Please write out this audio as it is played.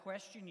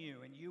question you,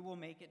 and you will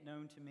make it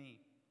known to me.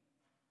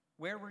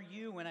 Where were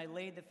you when I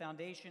laid the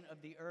foundation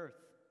of the earth?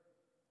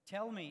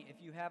 Tell me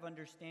if you have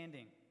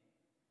understanding.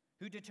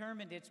 Who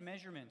determined its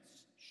measurements?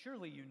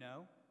 Surely you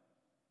know.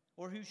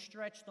 Or who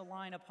stretched the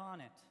line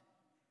upon it?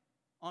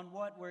 On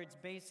what were its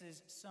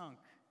bases sunk?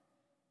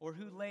 Or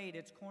who laid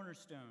its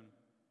cornerstone?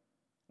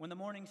 When the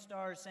morning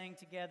stars sang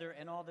together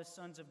and all the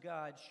sons of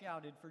God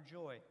shouted for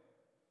joy?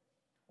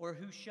 Or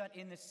who shut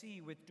in the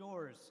sea with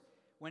doors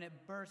when it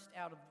burst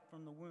out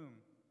from the womb?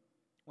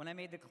 When I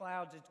made the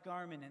clouds its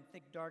garment and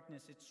thick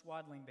darkness its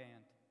swaddling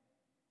band,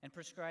 and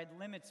prescribed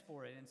limits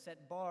for it, and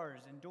set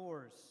bars and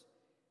doors,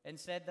 and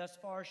said, thus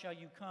far shall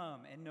you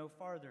come, and no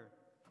farther,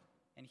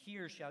 and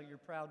here shall your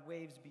proud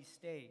waves be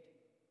stayed.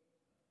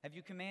 Have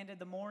you commanded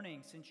the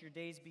morning since your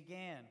days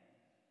began,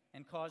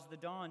 and caused the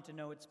dawn to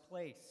know its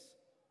place,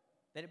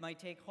 that it might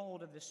take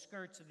hold of the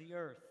skirts of the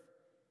earth,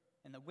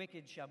 and the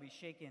wicked shall be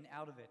shaken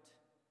out of it?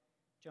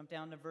 Jump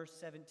down to verse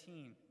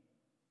 17.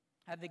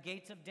 Have the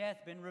gates of death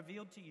been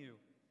revealed to you?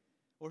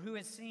 Or who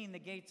has seen the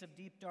gates of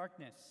deep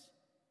darkness?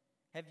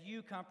 Have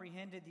you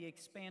comprehended the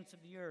expanse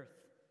of the earth?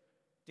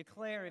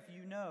 Declare if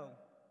you know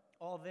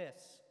all this.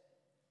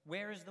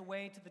 Where is the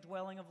way to the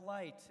dwelling of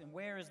light, and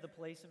where is the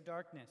place of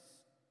darkness?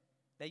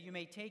 That you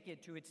may take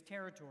it to its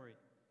territory,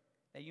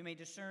 that you may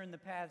discern the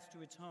paths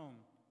to its home.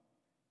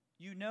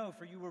 You know,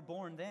 for you were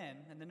born then,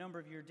 and the number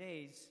of your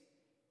days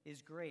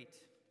is great.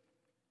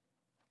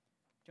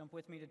 Jump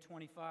with me to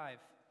 25.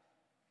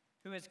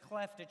 Who has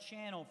cleft a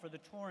channel for the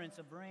torrents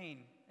of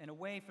rain, and a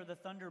way for the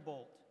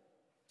thunderbolt,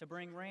 to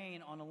bring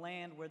rain on a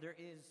land where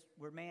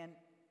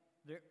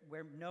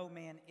no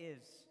man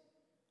is,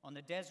 on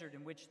the desert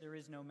in which there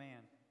is no man,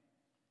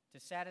 to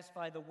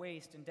satisfy the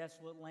waste and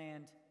desolate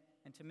land,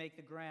 and to make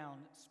the ground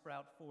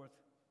sprout forth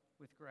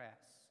with grass.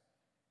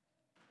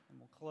 And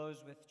we'll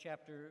close with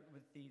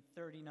the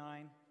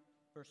 39,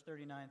 verse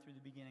 39 through the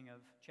beginning of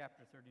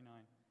chapter 39.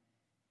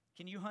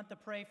 Can you hunt the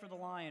prey for the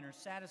lion, or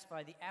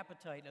satisfy the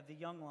appetite of the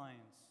young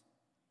lions?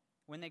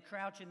 When they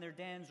crouch in their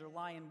dens or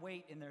lie in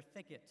wait in their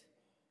thicket?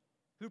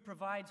 Who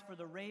provides for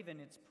the raven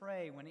its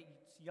prey when its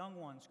young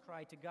ones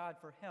cry to God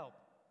for help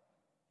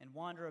and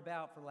wander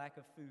about for lack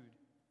of food?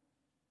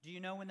 Do you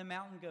know when the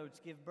mountain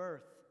goats give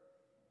birth?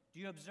 Do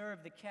you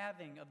observe the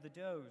calving of the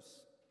does?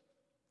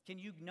 Can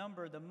you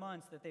number the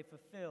months that they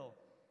fulfill?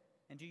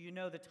 And do you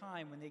know the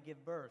time when they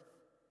give birth?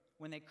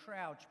 When they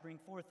crouch, bring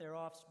forth their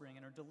offspring,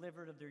 and are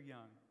delivered of their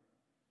young.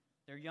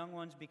 Their young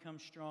ones become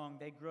strong.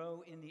 They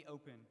grow in the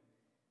open.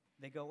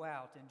 They go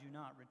out and do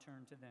not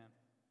return to them.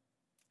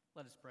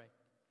 Let us pray.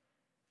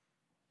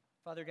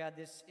 Father God,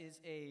 this is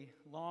a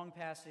long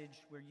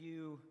passage where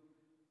you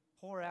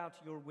pour out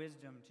your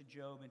wisdom to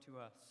Job and to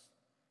us.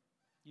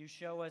 You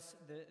show us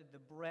the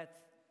breadth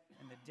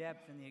and the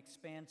depth and the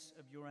expanse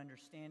of your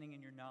understanding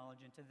and your knowledge,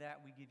 and to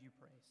that we give you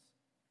praise.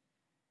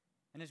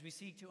 And as we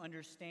seek to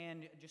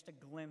understand just a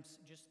glimpse,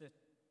 just the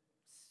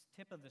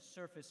tip of the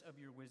surface of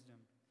your wisdom,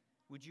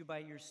 would you by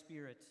your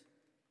Spirit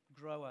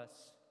grow us,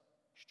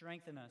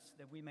 strengthen us,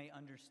 that we may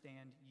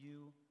understand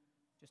you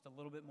just a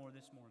little bit more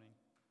this morning.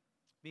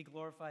 Be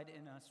glorified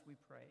in us, we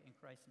pray, in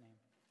Christ's name.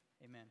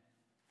 Amen.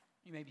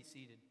 You may be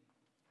seated.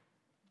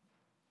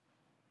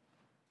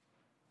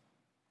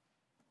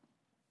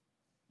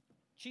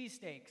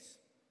 Cheesesteaks.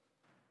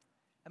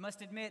 I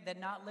must admit that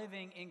not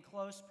living in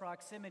close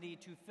proximity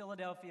to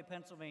Philadelphia,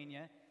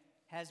 Pennsylvania,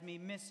 has me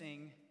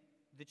missing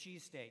the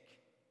cheesesteak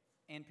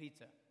and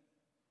pizza.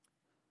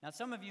 Now,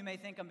 some of you may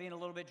think I'm being a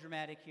little bit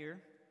dramatic here.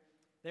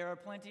 There are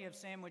plenty of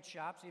sandwich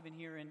shops, even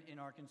here in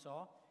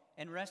Arkansas,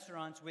 and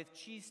restaurants with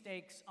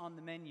cheesesteaks on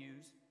the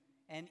menus,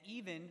 and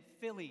even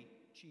Philly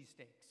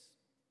cheesesteaks.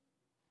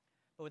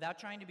 But without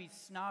trying to be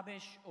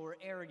snobbish or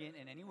arrogant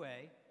in any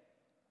way,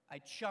 I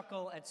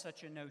chuckle at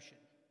such a notion.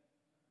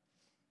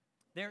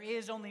 There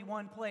is only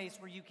one place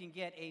where you can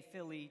get a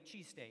Philly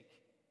cheesesteak,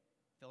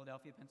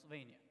 Philadelphia,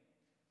 Pennsylvania.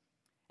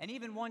 And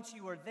even once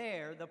you are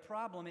there, the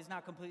problem is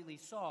not completely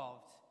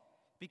solved,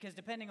 because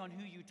depending on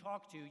who you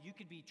talk to, you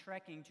could be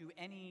trekking to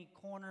any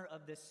corner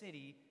of the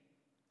city,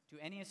 to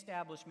any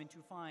establishment, to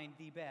find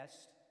the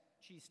best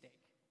cheesesteak.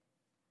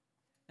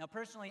 Now,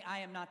 personally, I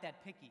am not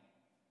that picky.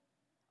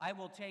 I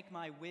will take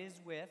my whiz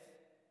with,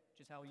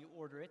 which is how you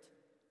order it,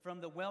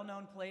 from the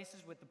well-known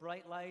places with the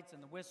bright lights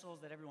and the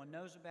whistles that everyone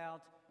knows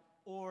about,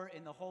 or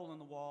in the hole in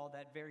the wall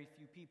that very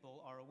few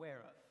people are aware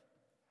of.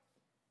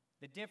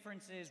 The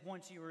differences,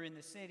 once you are in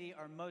the city,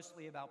 are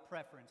mostly about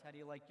preference. How do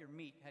you like your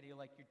meat? How do you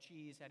like your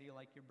cheese? How do you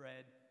like your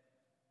bread?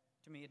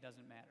 To me, it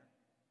doesn't matter.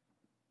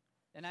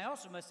 And I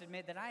also must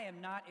admit that I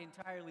am not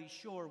entirely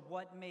sure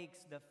what makes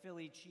the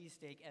Philly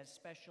cheesesteak as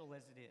special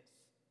as it is.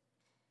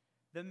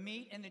 The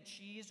meat and the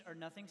cheese are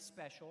nothing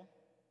special.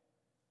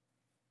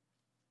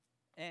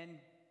 And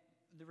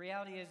the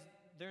reality is,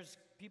 there's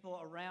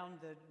people around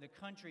the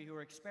country who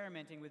are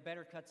experimenting with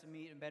better cuts of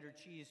meat and better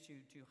cheese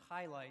to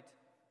highlight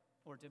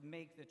or to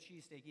make the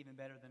cheesesteak even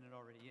better than it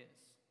already is.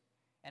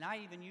 And I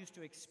even used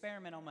to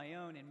experiment on my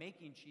own in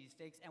making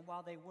cheesesteaks, and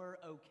while they were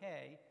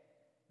okay,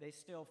 they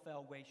still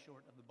fell way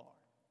short of the bar.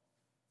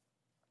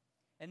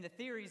 And the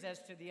theories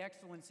as to the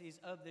excellencies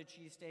of the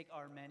cheesesteak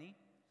are many.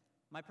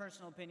 My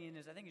personal opinion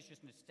is I think it's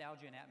just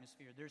nostalgia and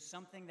atmosphere. There's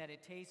something that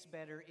it tastes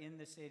better in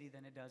the city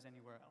than it does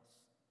anywhere else.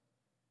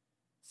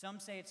 Some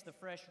say it's the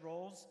fresh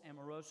rolls,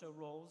 Amoroso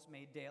rolls,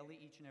 made daily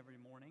each and every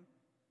morning,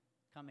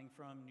 coming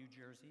from New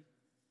Jersey.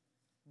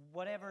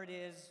 Whatever it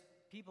is,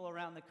 people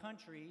around the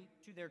country,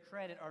 to their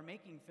credit, are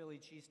making Philly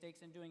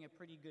cheesesteaks and doing a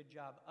pretty good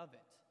job of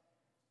it.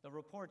 The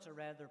reports are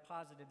rather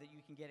positive that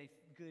you can get a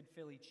good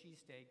Philly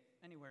cheesesteak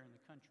anywhere in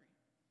the country.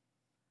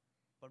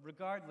 But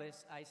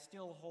regardless, I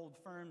still hold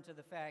firm to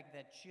the fact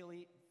that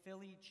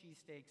Philly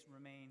cheesesteaks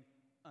remain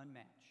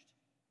unmatched,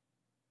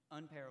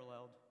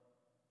 unparalleled.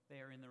 They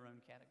are in their own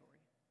category.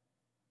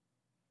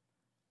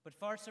 But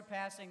far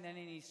surpassing than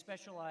any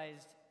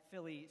specialized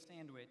Philly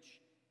sandwich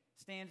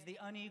stands the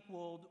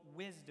unequaled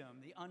wisdom,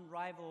 the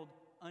unrivaled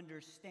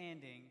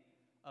understanding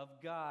of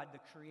God, the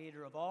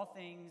creator of all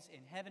things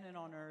in heaven and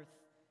on earth,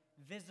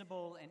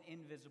 visible and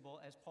invisible,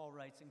 as Paul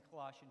writes in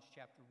Colossians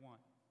chapter 1.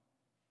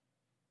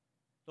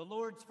 The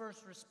Lord's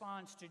first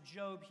response to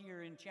Job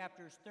here in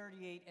chapters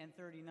 38 and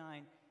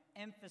 39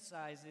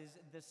 emphasizes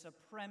the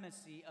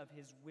supremacy of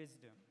his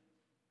wisdom.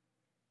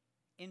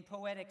 In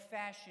poetic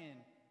fashion,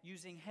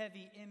 using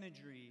heavy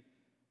imagery,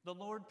 the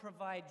Lord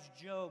provides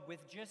Job with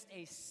just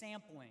a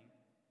sampling,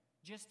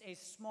 just a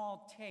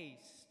small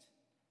taste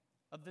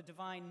of the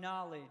divine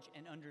knowledge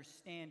and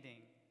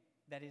understanding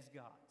that is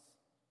God's.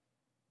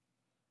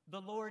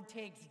 The Lord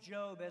takes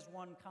Job, as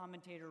one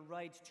commentator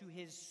writes, to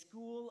his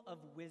school of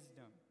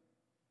wisdom.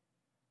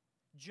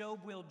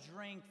 Job will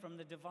drink from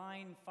the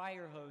divine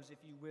fire hose, if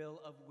you will,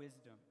 of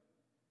wisdom.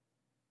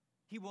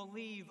 He will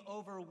leave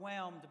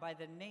overwhelmed by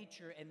the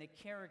nature and the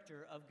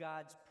character of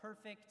God's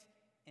perfect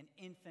and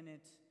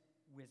infinite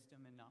wisdom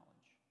and knowledge.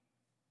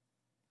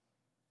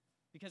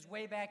 Because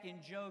way back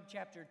in Job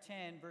chapter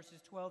 10, verses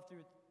 12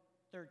 through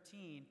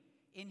 13,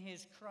 in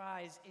his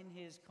cries, in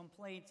his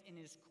complaints, in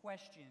his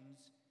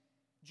questions,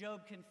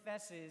 Job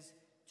confesses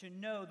to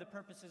know the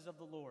purposes of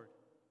the Lord.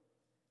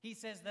 He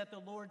says that the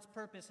Lord's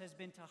purpose has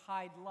been to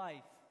hide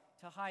life,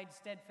 to hide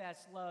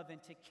steadfast love,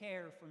 and to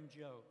care from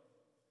Job.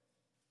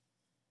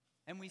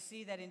 And we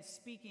see that in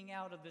speaking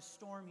out of the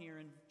storm here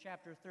in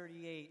chapter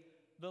 38,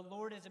 the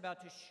Lord is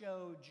about to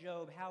show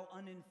Job how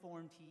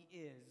uninformed he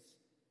is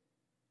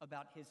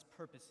about his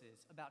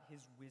purposes, about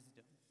his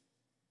wisdom.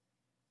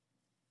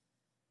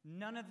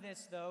 None of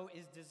this, though,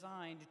 is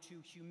designed to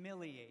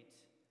humiliate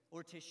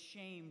or to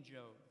shame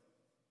Job.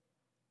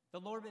 The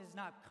Lord has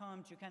not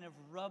come to kind of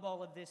rub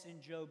all of this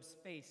in Job's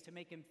face, to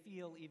make him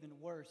feel even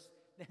worse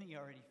than he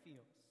already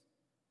feels.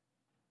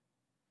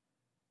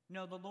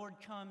 No, the Lord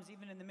comes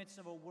even in the midst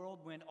of a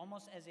whirlwind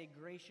almost as a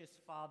gracious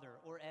father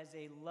or as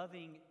a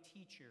loving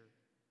teacher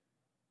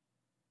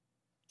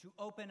to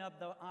open up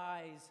the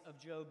eyes of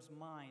Job's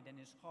mind and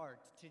his heart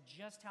to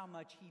just how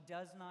much he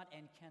does not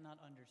and cannot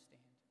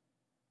understand.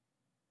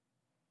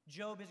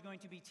 Job is going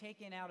to be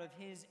taken out of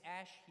his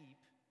ash heap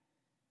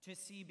to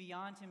see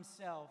beyond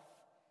himself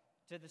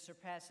to the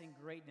surpassing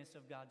greatness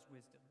of God's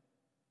wisdom.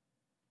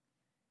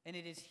 And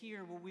it is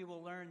here where we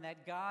will learn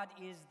that God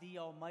is the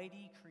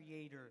almighty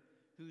creator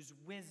whose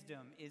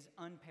wisdom is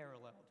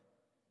unparalleled.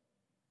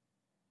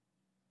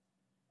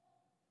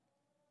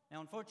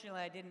 Now,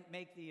 unfortunately, I didn't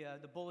make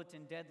the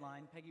bulletin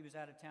deadline. Peggy was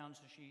out of town,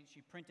 so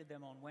she printed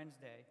them on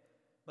Wednesday.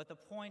 But the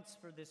points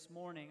for this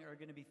morning are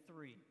going to be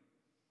 3.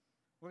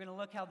 We're going to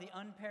look how the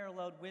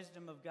unparalleled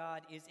wisdom of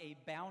God is a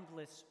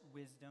boundless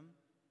wisdom.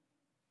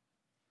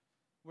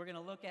 We're going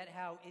to look at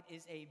how it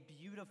is a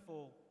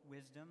beautiful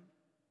wisdom.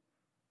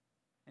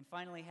 And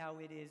finally, how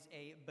it is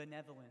a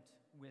benevolent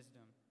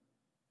wisdom.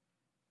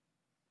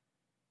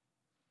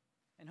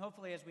 And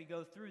hopefully, as we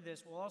go through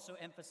this, we'll also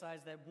emphasize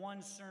that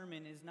one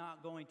sermon is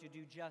not going to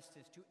do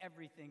justice to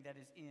everything that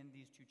is in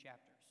these 2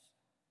 chapters.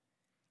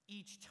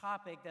 Each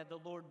topic that the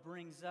Lord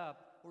brings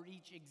up, or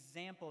each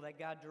example that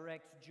God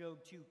directs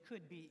Job to,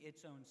 could be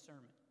its own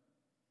sermon.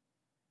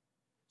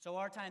 So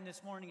our time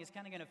this morning is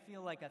kind of going to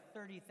feel like a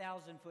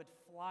 30,000-foot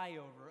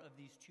flyover of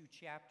these 2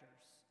 chapters.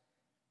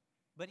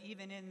 But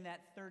even in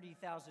that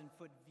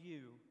 30,000-foot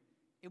view,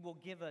 it will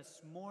give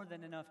us more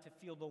than enough to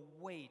feel the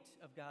weight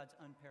of God's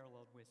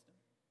unparalleled wisdom.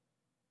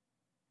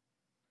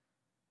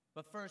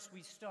 But first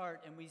we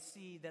start and we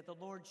see that the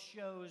Lord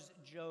shows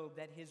Job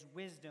that his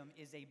wisdom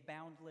is a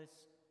boundless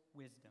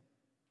wisdom.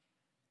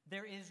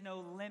 There is no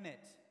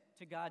limit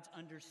to God's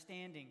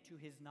understanding, to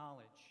his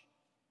knowledge.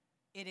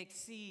 It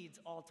exceeds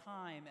all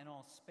time and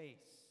all space.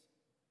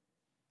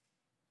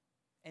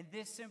 And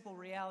this simple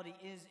reality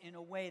is, in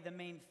a way, the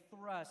main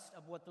thrust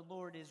of what the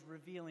Lord is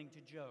revealing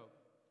to Job.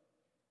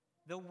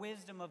 The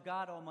wisdom of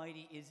God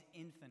Almighty is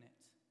infinite.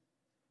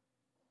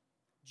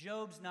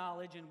 Job's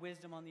knowledge and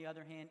wisdom, on the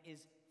other hand, is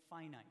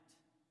finite.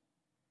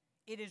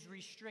 It is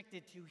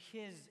restricted to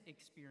his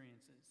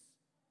experiences,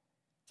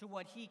 to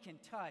what he can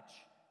touch,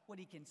 what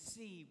he can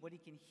see, what he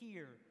can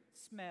hear,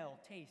 smell,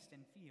 taste,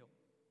 and feel.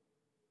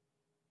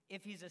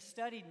 If he's a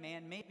studied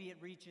man, maybe it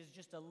reaches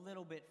just a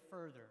little bit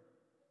further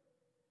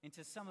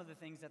into some of the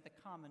things that the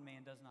common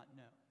man does not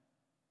know.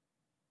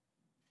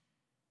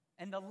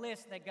 And the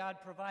list that God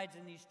provides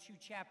in these 2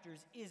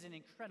 chapters is an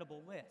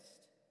incredible list,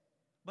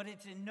 but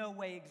it's in no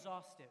way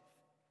exhaustive.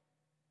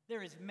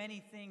 There is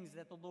many things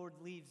that the Lord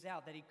leaves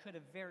out that he could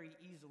have very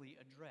easily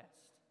addressed.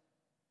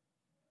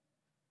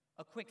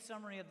 A quick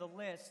summary of the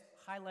list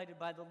highlighted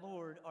by the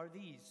Lord are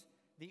these: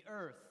 the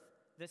earth,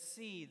 the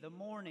sea, the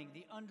morning,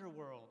 the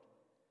underworld,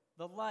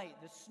 the light,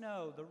 the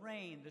snow, the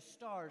rain, the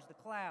stars, the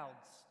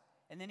clouds.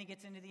 And then he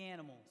gets into the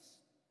animals: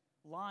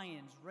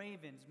 lions,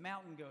 ravens,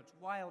 mountain goats,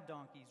 wild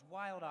donkeys,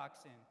 wild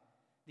oxen,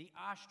 the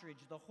ostrich,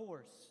 the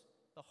horse,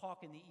 the hawk,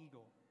 and the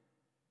eagle.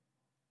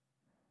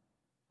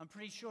 I'm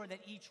pretty sure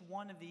that each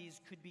one of these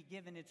could be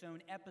given its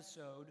own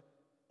episode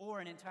or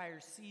an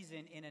entire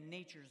season in a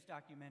nature's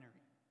documentary.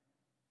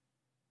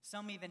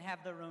 Some even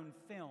have their own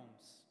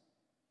films.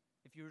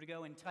 If you were to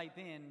go and type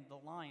in the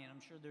lion,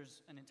 I'm sure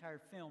there's an entire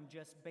film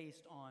just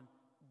based on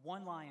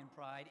one lion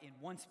pride in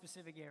one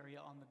specific area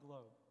on the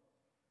globe.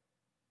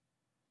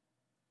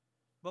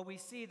 But we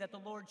see that the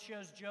Lord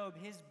shows Job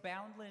his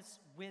boundless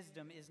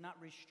wisdom is not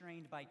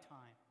restrained by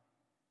time.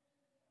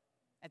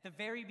 At the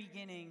very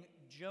beginning,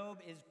 Job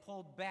is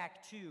pulled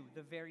back to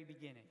the very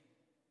beginning,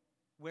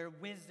 where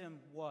wisdom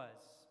was.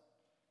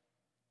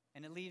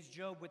 And it leaves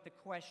Job with the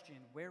question,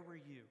 where were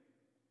you?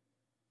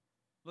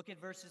 Look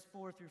at verses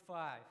 4 through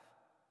 5,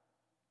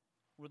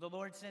 where the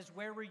Lord says,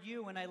 where were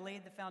you when I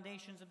laid the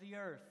foundations of the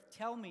earth?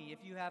 Tell me if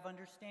you have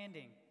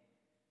understanding.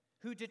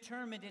 Who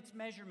determined its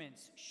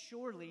measurements?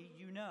 Surely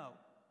you know.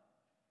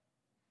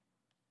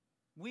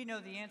 We know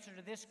the answer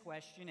to this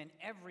question, and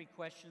every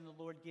question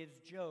the Lord gives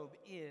Job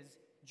is,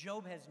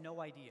 Job has no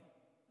idea.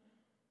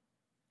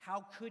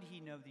 How could he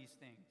know these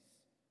things?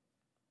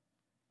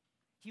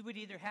 He would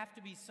either have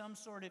to be some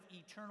sort of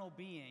eternal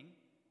being,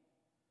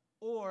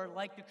 or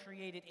like the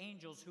created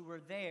angels who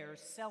were there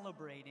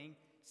celebrating,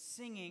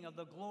 singing of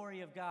the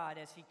glory of God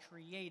as he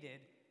created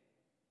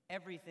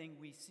everything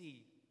we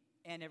see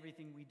and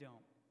everything we don't.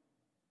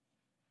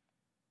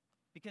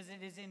 Because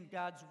it is in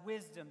God's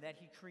wisdom that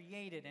he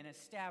created and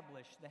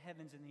established the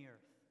heavens and the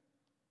earth.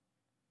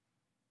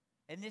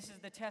 And this is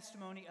the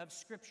testimony of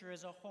Scripture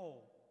as a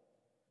whole.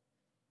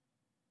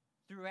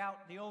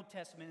 Throughout the Old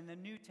Testament and the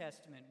New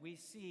Testament, we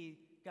see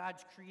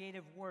God's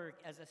creative work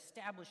as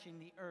establishing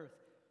the earth,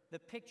 the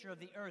picture of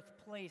the earth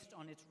placed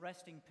on its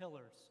resting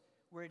pillars,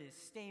 where it is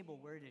stable,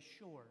 where it is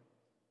sure.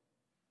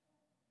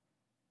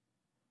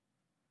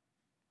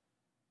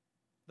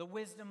 The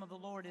wisdom of the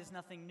Lord is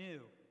nothing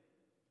new.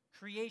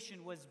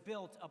 Creation was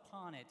built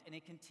upon it, and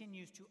it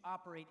continues to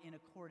operate in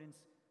accordance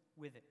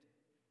with it.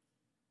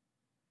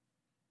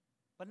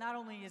 But not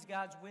only is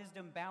God's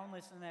wisdom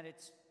boundless in that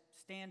it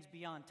stands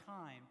beyond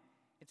time,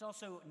 it's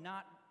also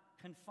not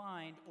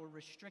confined or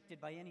restricted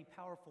by any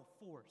powerful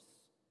force.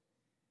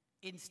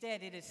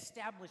 Instead, it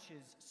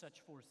establishes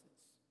such forces.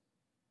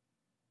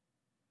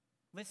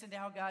 Listen to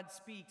how God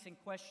speaks and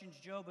questions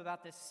Job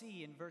about the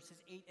sea in verses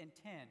 8 and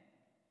 10.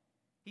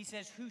 He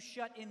says, who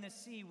shut in the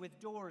sea with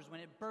doors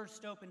when it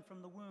burst open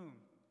from the womb,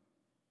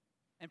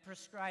 and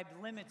prescribed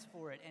limits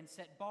for it and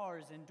set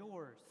bars and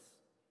doors?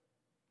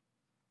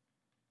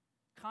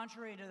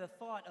 Contrary to the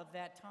thought of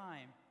that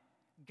time,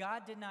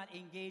 God did not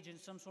engage in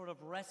some sort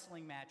of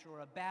wrestling match or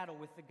a battle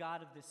with the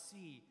God of the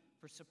sea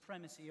for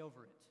supremacy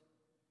over it.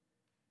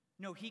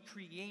 No, he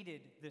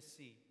created the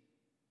sea.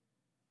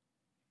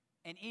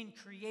 And in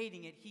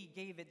creating it, he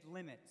gave it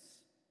limits.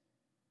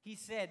 He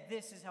said,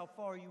 this is how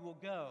far you will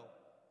go,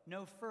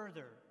 no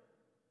further.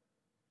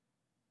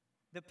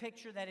 The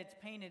picture that it's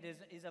painted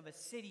is of a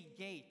city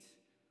gate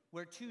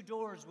where 2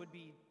 doors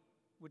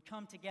would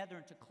come together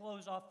and to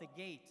close off the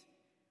gate.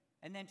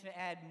 And then to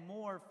add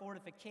more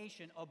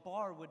fortification, a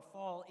bar would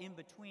fall in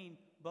between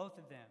both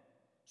of them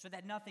so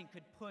that nothing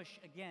could push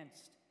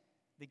against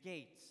the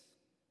gates.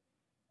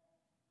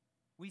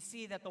 We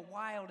see that the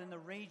wild and the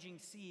raging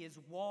sea is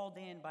walled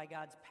in by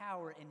God's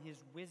power and his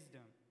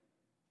wisdom.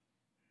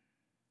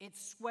 It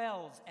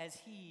swells as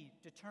he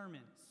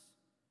determines.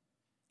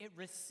 It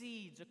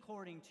recedes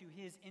according to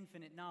his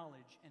infinite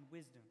knowledge and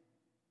wisdom.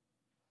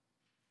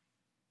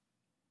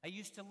 I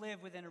used to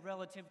live within a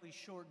relatively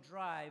short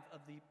drive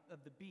of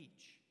the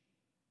beach.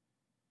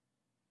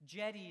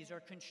 Jetties are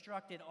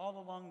constructed all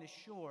along the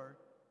shore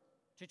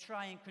to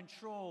try and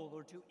control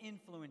or to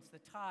influence the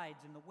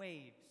tides and the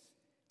waves,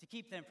 to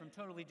keep them from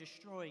totally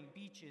destroying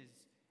beaches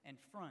and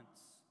fronts.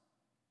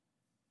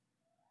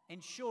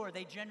 And sure,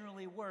 they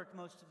generally work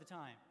most of the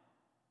time.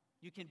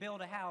 You can build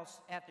a house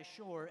at the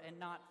shore and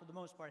not, for the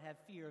most part, have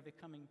fear of it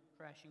coming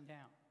crashing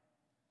down.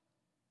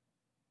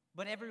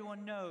 But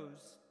everyone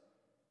knows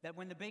that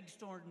when the big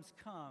storms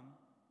come,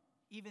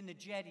 even the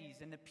jetties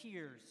and the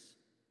piers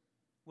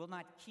will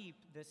not keep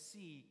the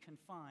sea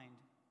confined,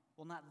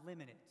 will not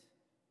limit it.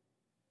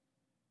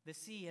 The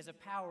sea has a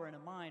power and a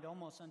mind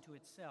almost unto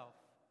itself.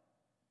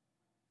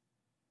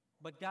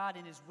 But God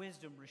in his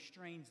wisdom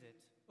restrains it,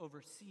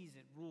 oversees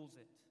it, rules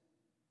it.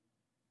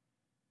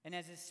 And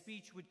as his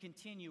speech would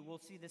continue, we'll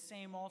see the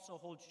same also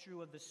holds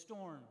true of the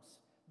storms,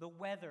 the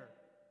weather,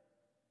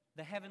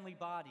 the heavenly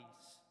bodies.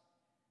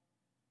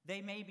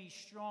 They may be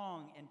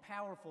strong and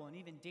powerful and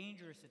even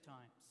dangerous at times.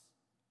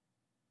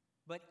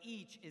 but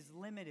each is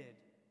limited,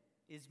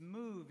 is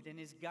moved, and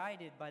is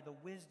guided by the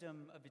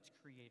wisdom of its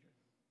creator.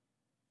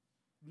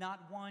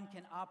 Not one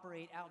can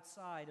operate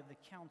outside of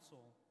the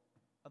counsel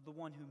of the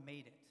one who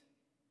made it.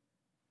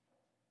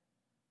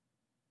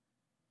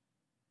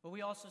 But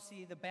we also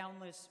see the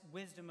boundless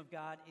wisdom of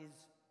God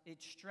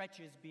it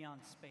stretches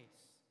beyond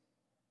space.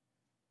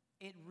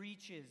 It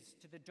reaches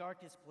to the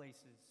darkest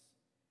places.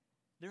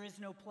 There is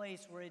no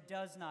place where it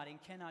does not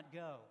and cannot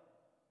go.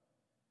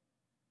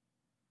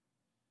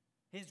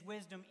 His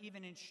wisdom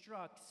even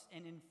instructs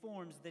and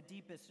informs the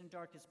deepest and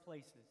darkest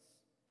places.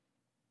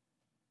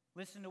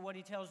 Listen to what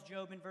he tells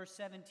Job in verse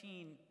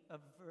 17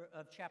 of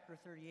chapter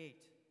 38.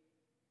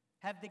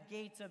 Have the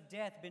gates of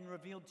death been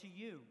revealed to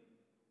you?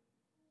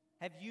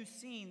 Have you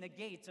seen the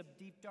gates of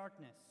deep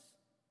darkness?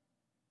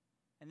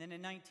 And then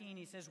in 19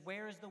 he says,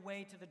 where is the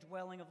way to the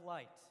dwelling of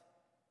light?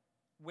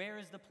 Where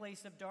is the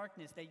place of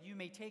darkness, that you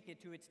may take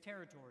it to its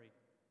territory,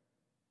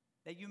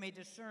 that you may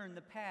discern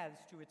the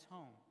paths to its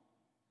home?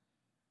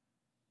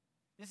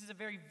 This is a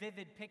very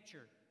vivid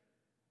picture.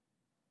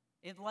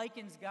 It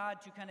likens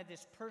God to kind of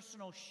this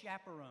personal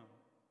chaperone.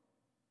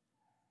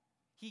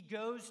 He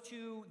goes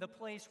to the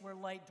place where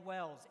light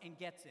dwells and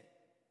gets it,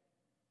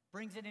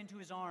 brings it into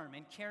his arm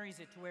and carries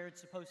it to where it's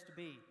supposed to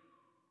be.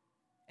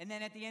 And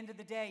then at the end of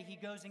the day, he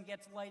goes and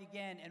gets light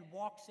again and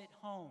walks it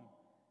home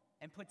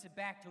and puts it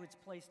back to its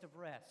place of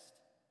rest.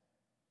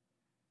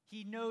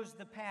 He knows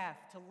the path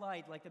to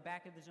light like the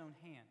back of his own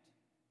hand.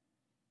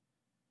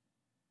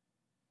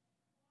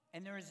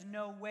 And there is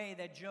no way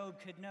that Job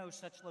could know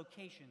such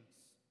locations.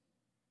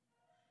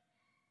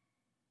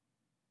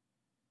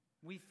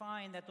 We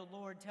find that the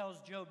Lord tells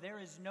Job there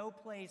is no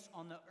place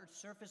on the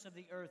surface of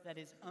the earth that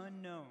is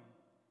unknown,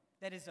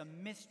 that is a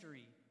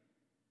mystery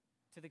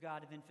to the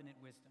God of infinite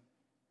wisdom.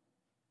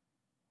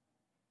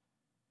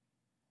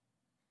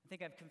 I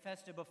think I've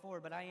confessed it before,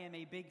 but I am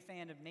a big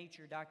fan of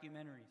nature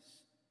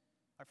documentaries.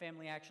 Our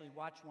family actually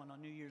watched one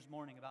on New Year's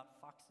morning about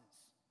foxes.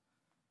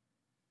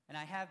 And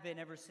I have been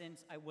ever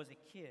since I was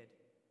a kid.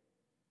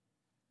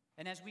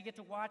 And as we get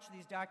to watch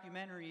these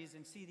documentaries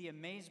and see the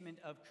amazement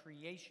of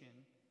creation,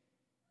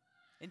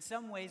 in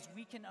some ways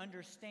we can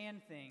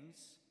understand things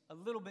a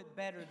little bit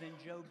better than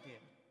Job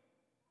did.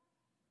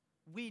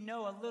 We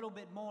know a little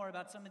bit more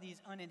about some of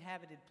these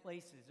uninhabited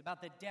places,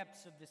 about the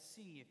depths of the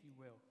sea, if you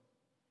will.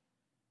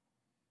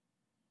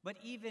 But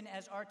even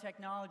as our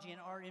technology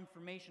and our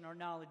information, our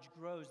knowledge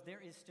grows,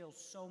 there is still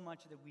so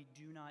much that we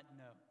do not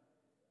know,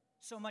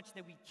 so much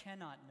that we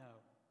cannot know.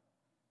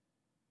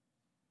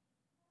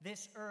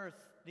 This earth,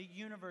 the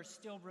universe,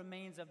 still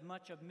remains of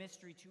much of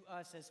mystery to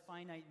us as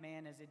finite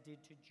man as it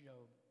did to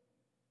Job.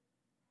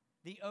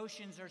 The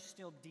oceans are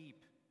still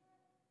deep,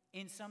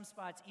 in some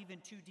spots even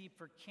too deep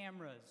for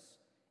cameras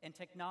and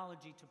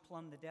technology to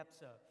plumb the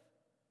depths of.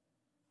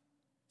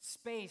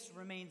 Space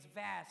remains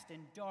vast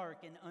and dark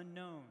and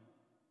unknown.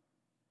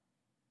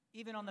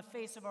 Even on the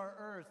face of our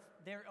earth,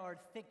 there are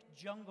thick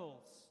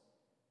jungles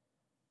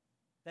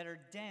that are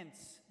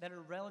dense, that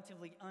are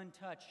relatively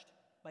untouched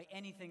by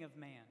anything of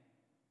man.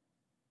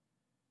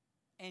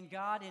 And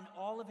God, in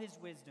all of his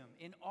wisdom,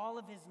 in all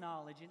of his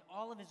knowledge, in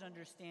all of his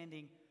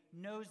understanding,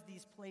 knows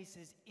these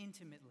places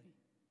intimately.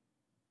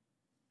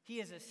 He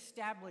has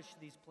established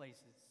these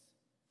places.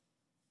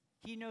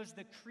 He knows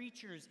the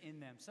creatures in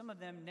them, some of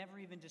them never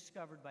even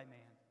discovered by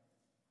man.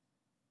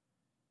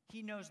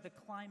 He knows the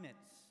climates.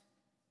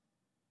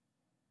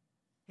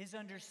 His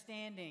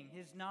understanding,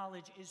 his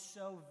knowledge is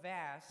so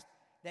vast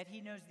that he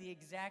knows the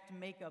exact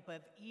makeup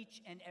of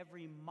each and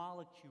every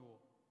molecule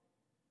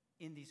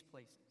in these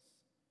places.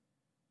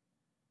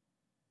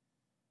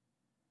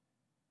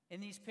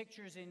 In these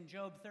pictures in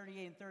Job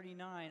 38 and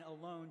 39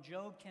 alone,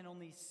 Job can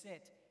only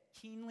sit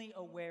keenly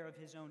aware of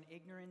his own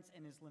ignorance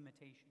and his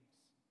limitations.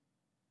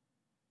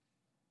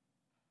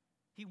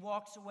 He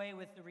walks away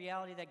with the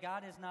reality that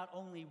God is not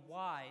only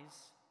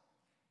wise,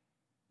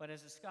 but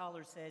as a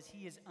scholar says,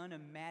 he is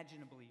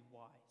unimaginably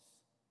wise,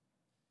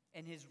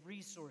 and his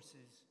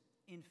resources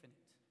infinite.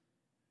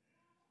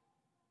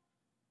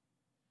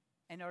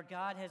 And our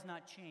God has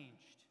not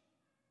changed.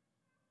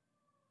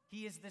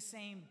 He is the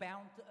same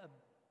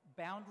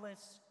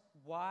boundless,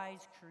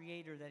 wise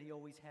creator that he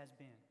always has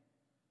been.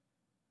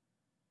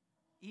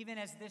 Even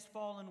as this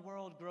fallen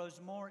world grows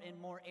more and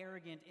more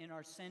arrogant in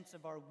our sense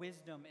of our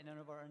wisdom and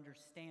of our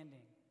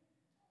understanding,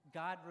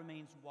 God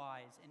remains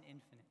wise and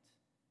infinite.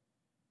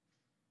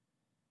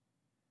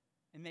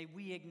 And may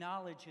we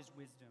acknowledge his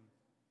wisdom.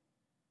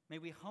 May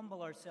we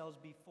humble ourselves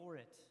before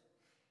it.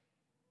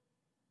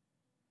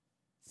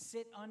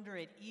 Sit under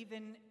it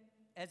even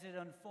as it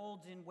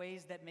unfolds in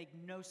ways that make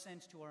no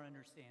sense to our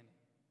understanding.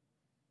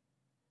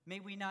 May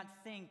we not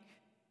think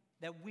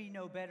that we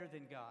know better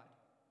than God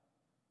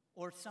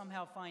or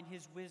somehow find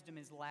his wisdom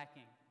is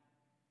lacking.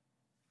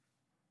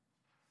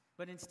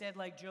 But instead,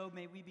 like Job,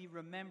 may we be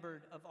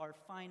remembered of our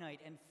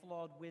finite and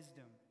flawed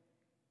wisdom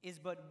is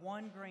but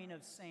one grain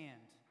of sand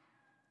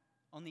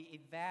on the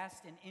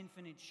vast and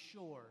infinite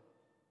shore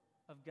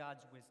of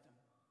God's wisdom.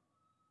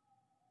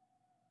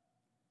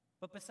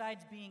 But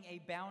besides being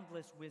a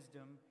boundless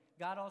wisdom,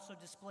 God also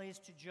displays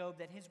to Job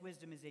that his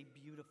wisdom is a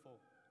beautiful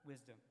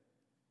wisdom.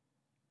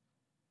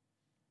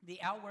 The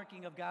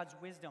outworking of God's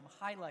wisdom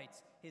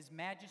highlights his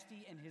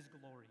majesty and his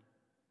glory.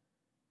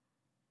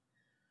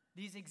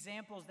 These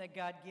examples that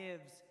God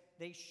gives,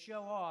 they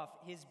show off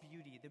his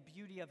beauty, the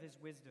beauty of his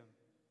wisdom.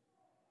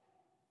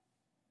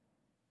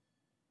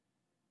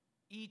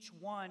 Each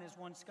one, as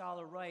one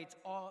scholar writes,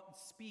 all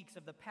speaks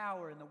of the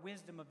power and the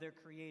wisdom of their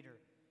Creator,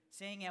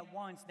 saying at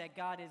once that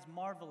God is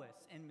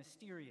marvelous and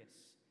mysterious.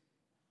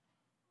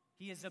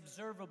 He is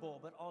observable,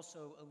 but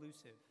also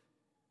elusive.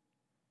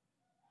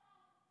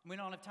 We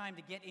don't have time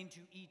to get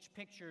into each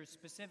picture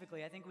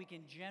specifically. I think we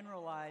can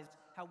generalize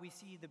how we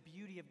see the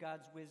beauty of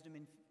God's wisdom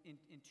in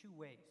two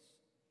ways.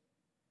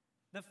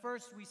 The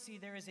first, we see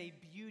there is a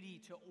beauty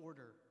to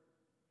order.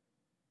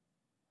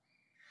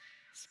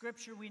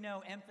 Scripture, we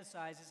know,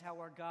 emphasizes how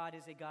our God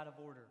is a God of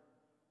order.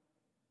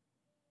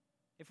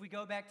 If we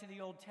go back to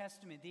the Old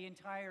Testament, the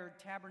entire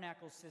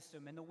tabernacle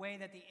system and the way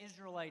that the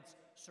Israelites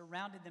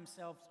surrounded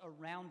themselves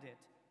around it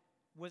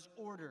was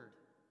ordered.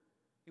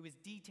 It was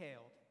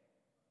detailed.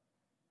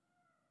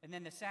 And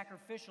then the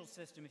sacrificial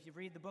system, if you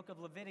read the book of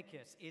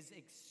Leviticus, is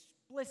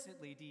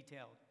explicitly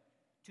detailed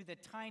to the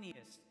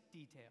tiniest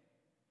detail.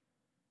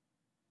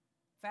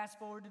 Fast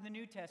forward to the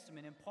New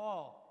Testament, and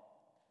Paul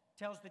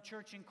tells the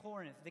church in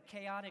Corinth, the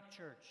chaotic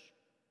church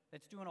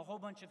that's doing a whole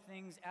bunch of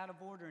things out of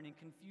order and in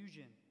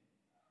confusion.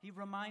 He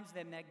reminds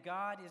them that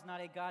God is not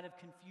a God of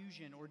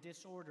confusion or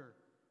disorder,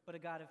 but a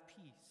God of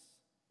peace.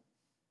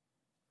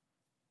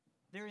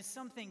 There is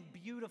something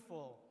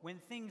beautiful when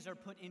things are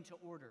put into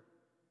order.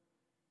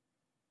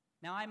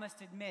 Now, I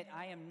must admit,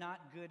 I am not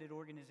good at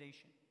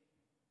organization.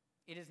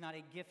 It is not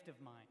a gift of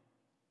mine.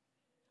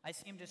 I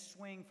seem to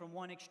swing from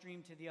one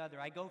extreme to the other.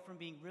 I go from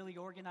being really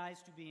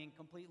organized to being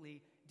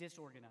completely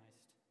disorganized.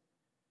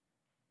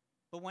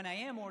 But when I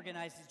am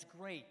organized, it's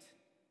great.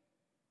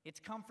 It's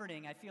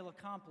comforting. I feel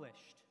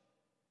accomplished.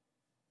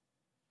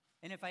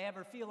 And if I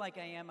ever feel like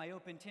I am, I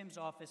open Tim's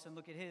office and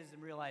look at his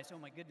and realize, oh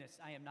my goodness,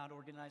 I am not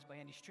organized by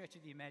any stretch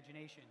of the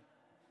imagination.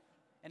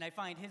 And I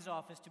find his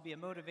office to be a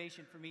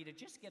motivation for me to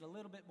just get a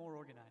little bit more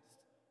organized.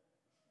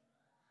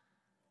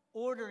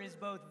 Order is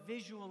both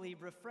visually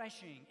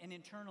refreshing and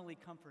internally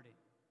comforting.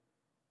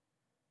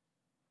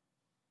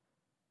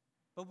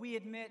 But we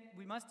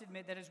must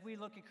admit that as we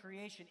look at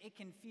creation, it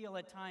can feel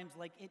at times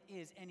like it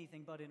is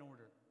anything but in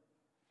order.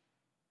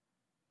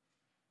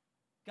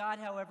 God,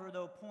 however,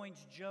 though,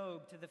 points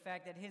Job to the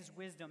fact that his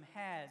wisdom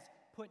has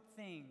put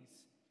things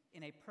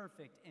in a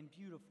perfect and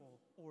beautiful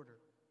order.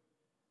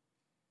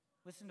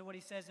 Listen to what he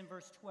says in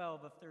verse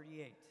 12 of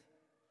 38.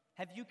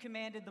 Have you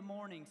commanded the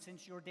morning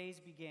since your days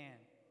began,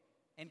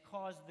 and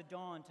caused the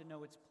dawn to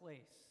know its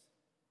place?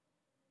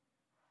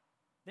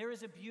 There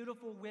is a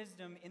beautiful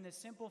wisdom in the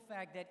simple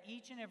fact that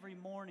each and every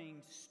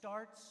morning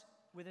starts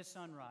with a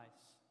sunrise,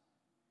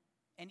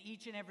 and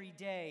each and every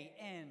day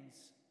ends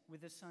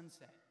with a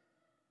sunset.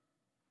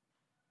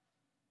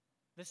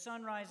 The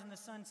sunrise and the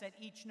sunset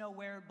each know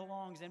where it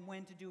belongs and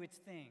when to do its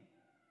thing.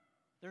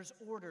 There's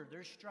order,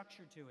 there's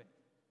structure to it.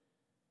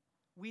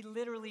 We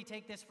literally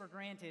take this for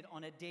granted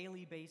on a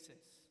daily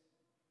basis.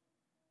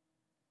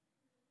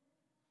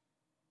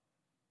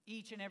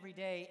 Each and every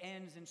day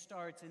ends and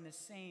starts in the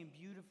same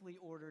beautifully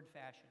ordered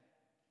fashion.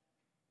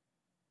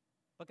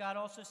 But God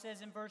also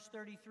says in verse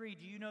 33,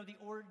 do you know the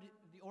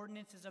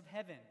ordinances of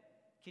heaven?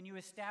 Can you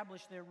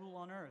establish their rule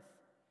on earth?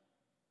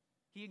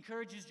 He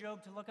encourages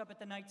Job to look up at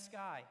the night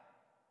sky.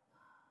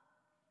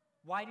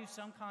 Why do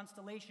some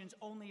constellations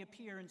only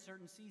appear in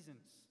certain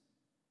seasons?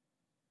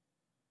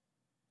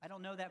 I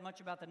don't know that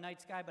much about the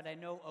night sky, but I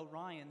know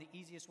Orion, the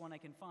easiest one I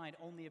can find,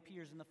 only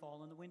appears in the fall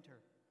and the winter.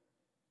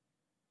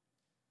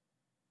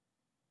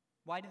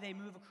 Why do they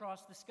move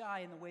across the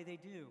sky in the way they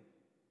do?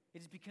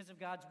 It is because of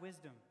God's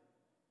wisdom.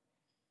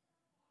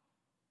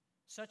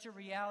 Such a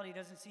reality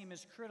doesn't seem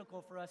as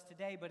critical for us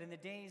today, but in the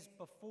days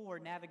before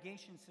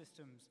navigation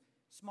systems,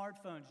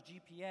 smartphones,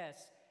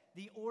 GPS,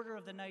 the order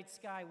of the night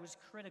sky was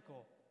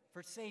critical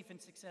for safe and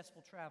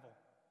successful travel.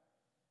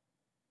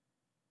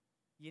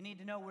 You need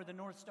to know where the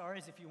North Star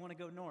is if you want to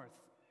go north.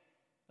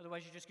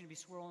 Otherwise, you're just going to be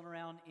swirling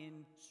around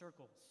in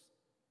circles.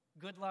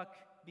 Good luck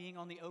being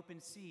on the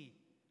open sea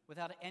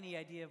without any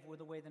idea of where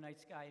the way the night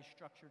sky is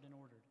structured and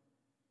ordered.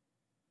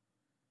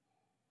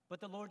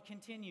 But the Lord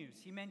continues.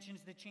 He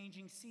mentions the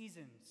changing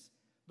seasons,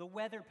 the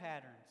weather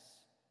patterns,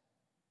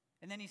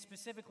 and then he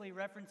specifically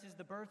references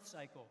the birth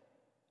cycle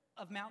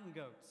of mountain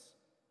goats.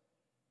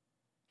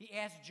 He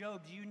asked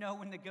Job, do you know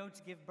when the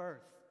goats give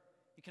birth?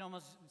 You can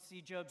almost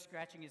see Job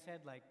scratching his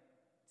head like,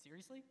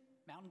 seriously?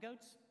 Mountain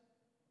goats?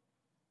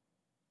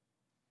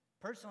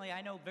 Personally,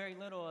 I know very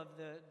little of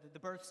the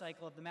birth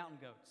cycle of the mountain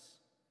goats.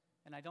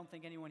 And I don't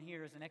think anyone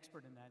here is an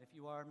expert in that. If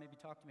you are, maybe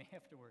talk to me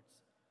afterwards.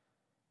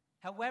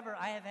 However,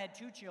 I have had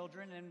 2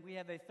 children, and we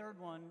have a 3rd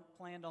one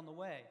planned on the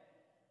way.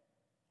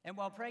 And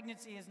while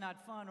pregnancy is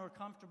not fun or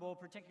comfortable,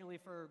 particularly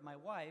for my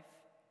wife,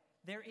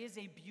 there is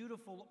a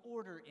beautiful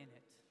order in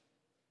it,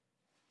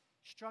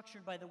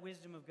 structured by the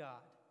wisdom of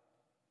God.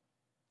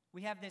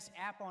 We have this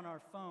app on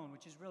our phone,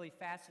 which is really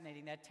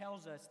fascinating, that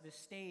tells us the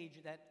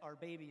stage that our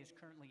baby is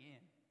currently in.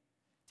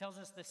 It tells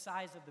us the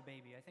size of the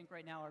baby. I think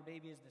right now our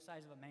baby is the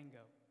size of a mango.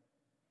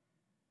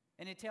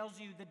 And it tells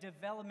you the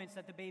developments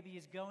that the baby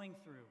is going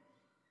through.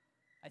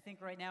 I think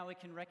right now it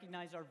can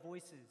recognize our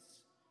voices.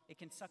 It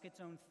can suck its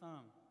own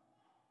thumb.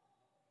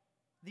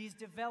 These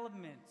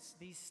developments,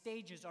 these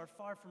stages are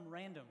far from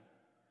random.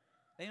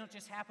 They don't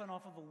just happen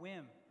off of a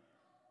whim.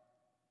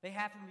 They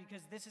happen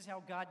because this is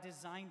how God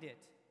designed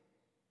it,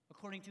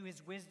 according to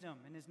his wisdom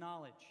and his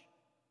knowledge.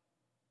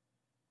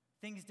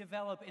 Things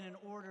develop in an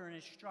order and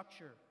a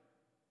structure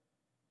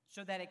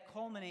so that it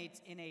culminates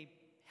in a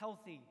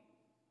healthy,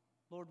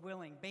 Lord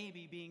willing,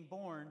 baby being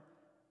born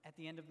at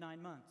the end of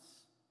 9 months.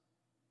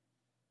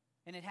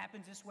 And it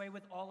happens this way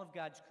with all of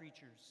God's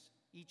creatures.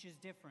 Each is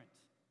different.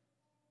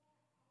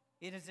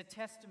 It is a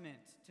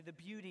testament to the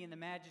beauty and the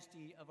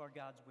majesty of our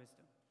God's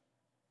wisdom.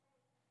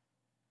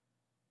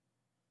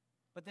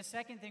 But the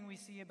second thing we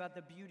see about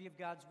the beauty of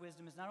God's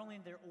wisdom is not only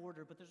in their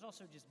order, but there's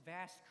also just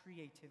vast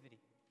creativity.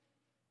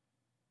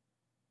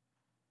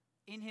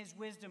 In his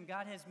wisdom,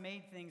 God has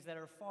made things that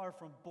are far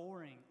from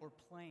boring or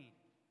plain.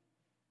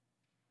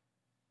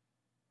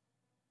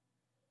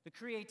 The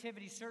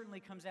creativity certainly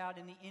comes out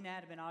in the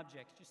inanimate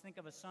objects. Just think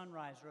of a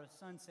sunrise or a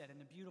sunset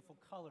and the beautiful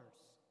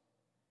colors,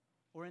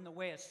 or in the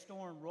way a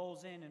storm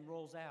rolls in and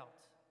rolls out.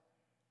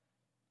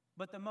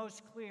 But the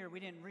most clear, we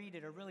didn't read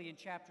it, or really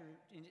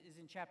is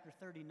in chapter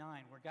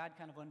 39, where God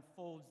kind of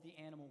unfolds the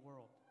animal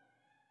world.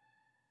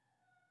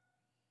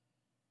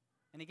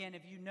 And again,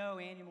 if you know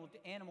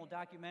animal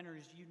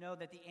documentaries, you know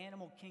that the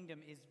animal kingdom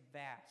is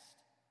vast.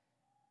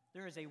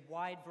 There is a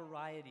wide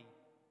variety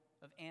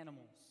of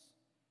animals.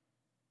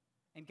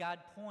 And God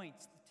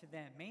points to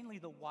them, mainly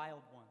the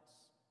wild ones.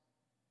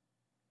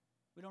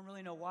 We don't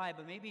really know why,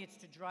 but maybe it's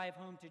to drive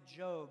home to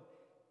Job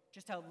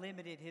just how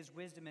limited his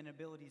wisdom and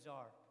abilities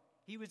are.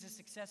 He was a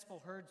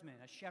successful herdsman,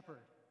 a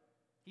shepherd.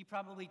 He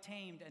probably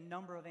tamed a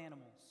number of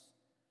animals.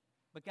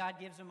 But God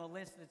gives him a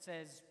list that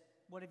says,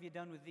 what have you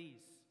done with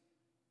these?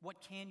 What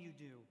can you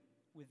do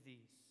with these?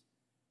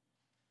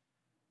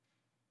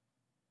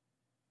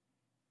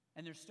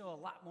 And there's still a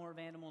lot more of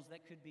animals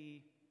that could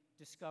be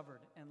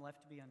discovered and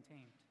left to be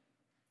untamed.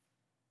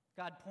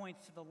 God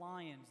points to the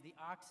lions, the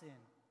oxen,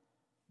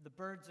 the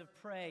birds of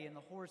prey, and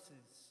the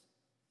horses,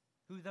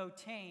 who, though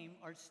tame,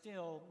 are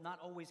still not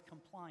always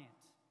compliant.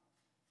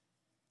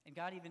 And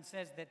God even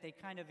says that they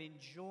kind of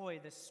enjoy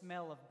the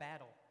smell of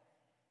battle.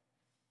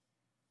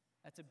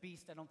 That's a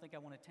beast I don't think I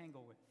want to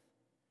tangle with.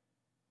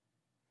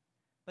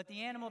 But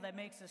the animal that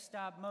makes us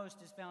stop most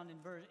is found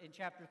in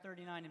chapter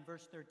 39 and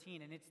verse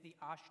 13, and it's the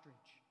ostrich.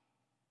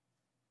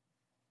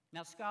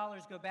 Now,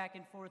 scholars go back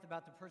and forth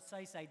about the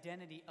precise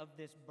identity of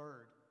this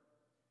bird.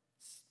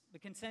 The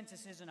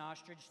consensus is an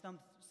ostrich.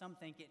 Some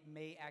think it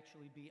may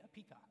actually be a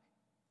peacock.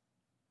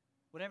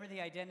 Whatever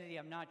the identity,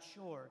 I'm not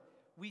sure.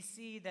 We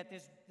see that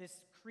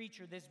this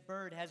creature, this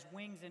bird, has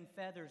wings and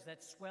feathers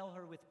that swell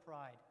her with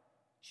pride.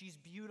 She's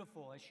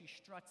beautiful as she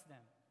struts them.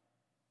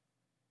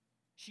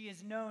 She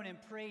is known and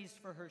praised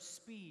for her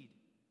speed.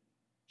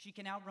 She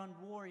can outrun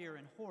warrior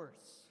and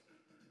horse.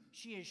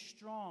 She is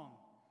strong.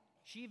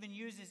 She even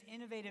uses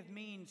innovative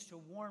means to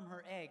warm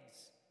her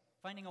eggs,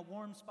 finding a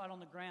warm spot on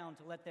the ground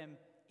to let them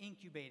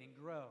incubate and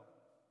grow.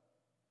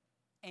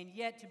 And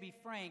yet, to be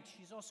frank,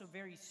 she's also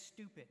very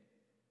stupid.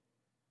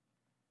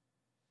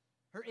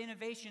 Her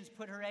innovations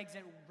put her eggs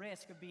at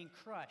risk of being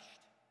crushed.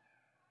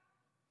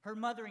 Her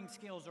mothering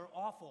skills are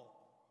awful.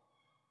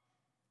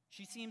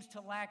 She seems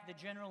to lack the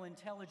general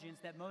intelligence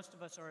that most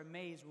of us are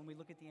amazed when we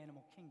look at the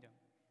animal kingdom.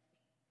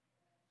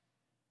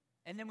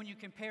 And then when you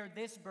compare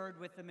this bird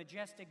with the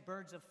majestic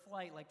birds of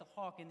flight like the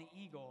hawk and the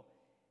eagle,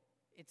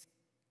 it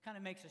kind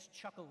of makes us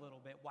chuckle a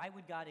little bit. Why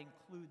would God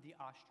include the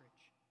ostrich?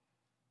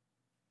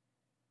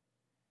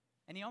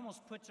 And he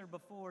almost puts her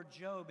before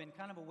Job in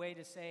kind of a way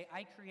to say,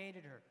 I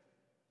created her.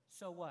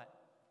 So what?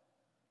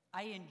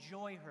 I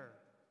enjoy her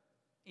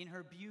in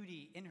her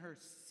beauty, in her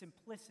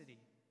simplicity.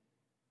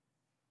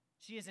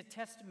 She is a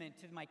testament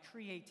to my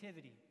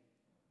creativity,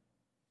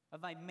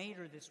 of I made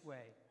her this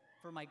way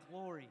for my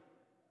glory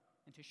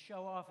and to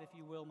show off, if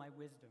you will, my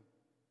wisdom.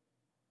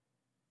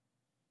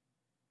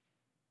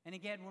 And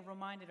again, we're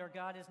reminded our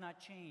God has not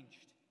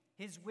changed.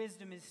 His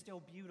wisdom is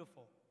still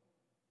beautiful.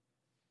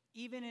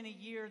 Even in a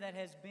year that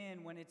has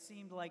been when it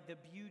seemed like the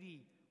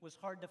beauty was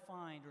hard to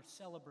find or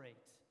celebrate,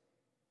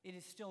 it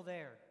is still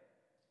there.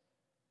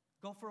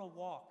 Go for a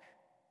walk.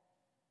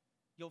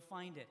 You'll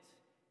find it.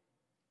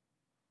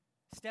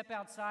 Step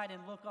outside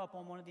and look up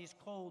on one of these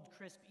cold,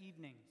 crisp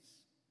evenings.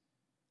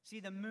 See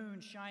the moon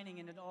shining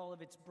in all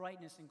of its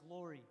brightness and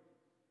glory.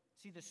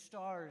 See the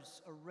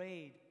stars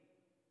arrayed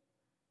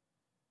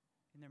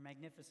in their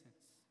magnificence.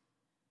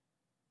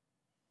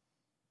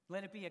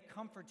 Let it be a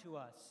comfort to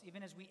us,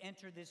 even as we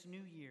enter this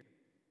new year,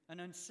 an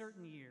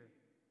uncertain year,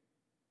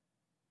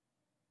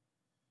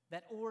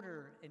 that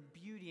order and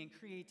beauty and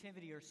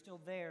creativity are still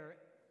there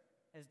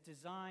as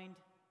designed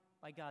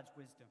by God's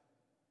wisdom.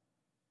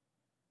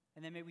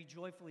 And then may we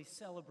joyfully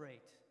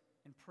celebrate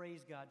and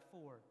praise God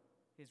for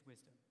his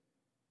wisdom.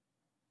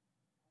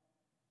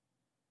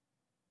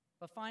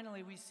 But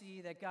finally, we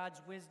see that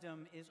God's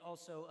wisdom is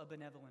also a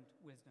benevolent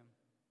wisdom.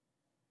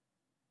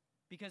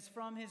 Because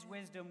from his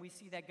wisdom, we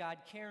see that God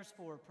cares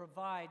for,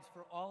 provides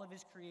for all of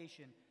his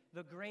creation,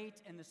 the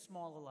great and the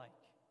small alike.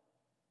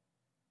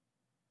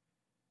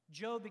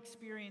 Job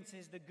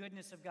experiences the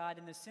goodness of God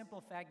in the simple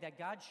fact that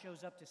God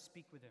shows up to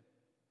speak with him.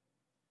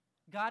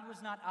 God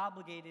was not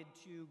obligated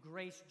to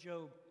grace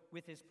Job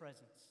with his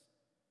presence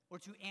or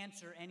to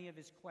answer any of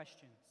his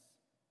questions.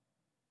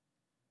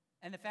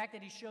 And the fact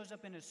that he shows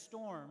up in a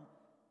storm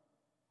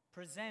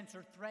presents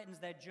or threatens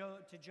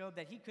to Job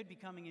that he could be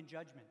coming in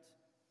judgment.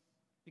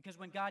 Because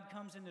when God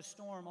comes in the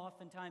storm,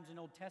 oftentimes in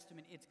Old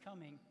Testament, it's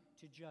coming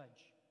to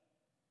judge.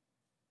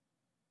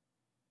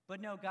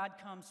 But no, God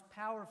comes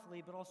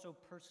powerfully, but also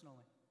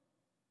personally.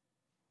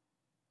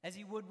 As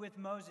he would with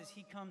Moses,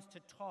 he comes to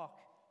talk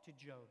to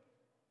Job,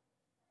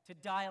 to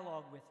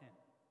dialogue with him,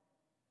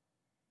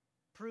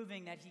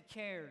 proving that he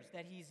cares,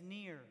 that he's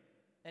near,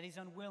 that he's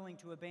unwilling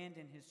to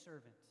abandon his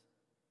servant.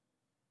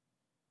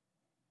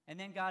 And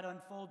then God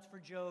unfolds for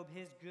Job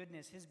his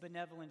goodness, his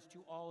benevolence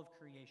to all of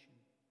creation.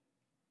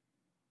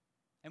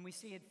 And we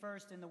see it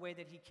first in the way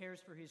that he cares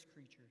for his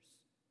creatures.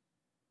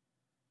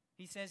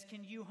 He says,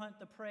 "Can you hunt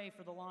the prey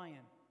for the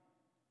lion,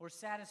 or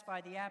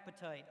satisfy the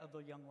appetite of the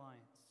young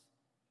lions?"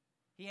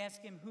 He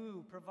asks him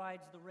who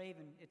provides the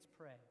raven its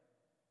prey.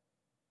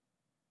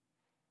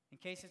 In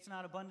case it's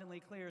not abundantly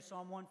clear,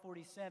 Psalm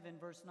 147,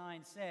 verse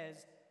 9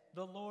 says,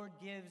 "The Lord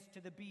gives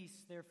to the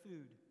beasts their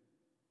food,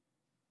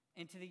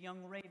 and to the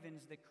young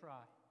ravens that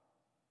cry."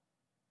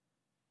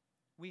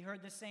 We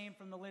heard the same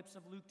from the lips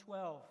of Luke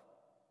 12,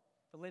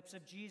 the lips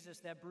of Jesus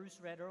that Bruce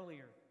read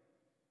earlier.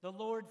 The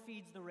Lord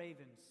feeds the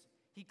ravens.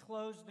 He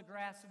clothes the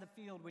grass of the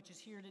field, which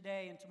is here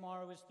today and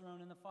tomorrow is thrown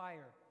in the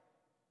fire.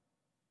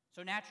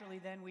 So naturally,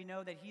 then, we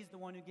know that he's the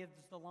one who gives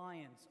the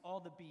lions, all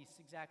the beasts,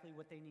 exactly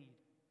what they need.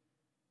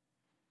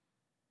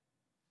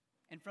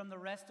 And from the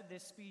rest of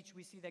this speech,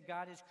 we see that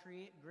God has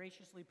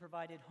graciously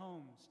provided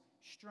homes,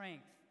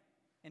 strength,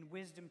 and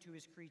wisdom to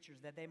his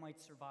creatures that they might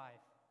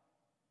survive.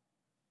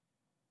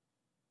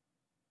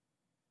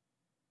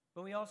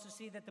 But we also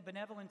see that the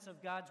benevolence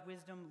of God's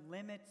wisdom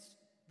limits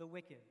the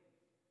wicked.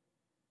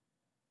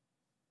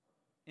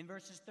 In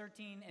verses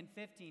 13 and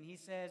 15, he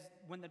says,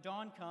 "When the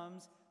dawn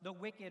comes, the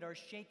wicked are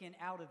shaken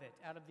out of it,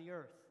 out of the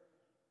earth.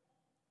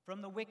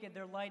 From the wicked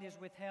their light is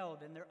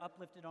withheld, and their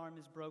uplifted arm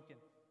is broken."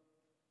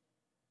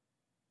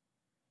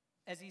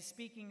 As he's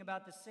speaking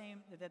about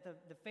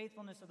the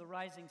faithfulness of the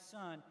rising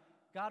sun,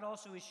 God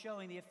also is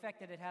showing the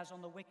effect that it has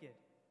on the wicked.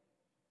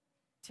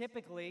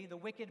 Typically, the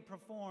wicked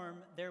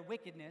perform their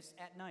wickedness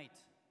at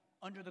night,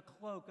 under the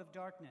cloak of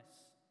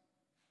darkness.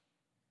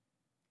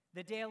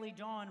 The daily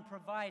dawn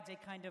provides a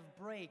kind of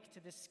break to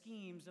the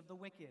schemes of the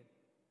wicked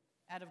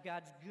out of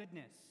God's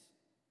goodness.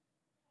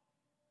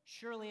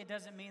 Surely it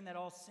doesn't mean that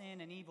all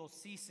sin and evil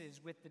ceases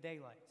with the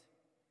daylight.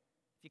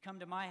 If you come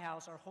to my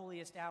house, our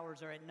holiest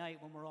hours are at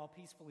night when we're all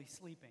peacefully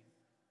sleeping.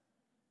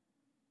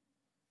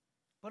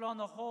 But on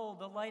the whole,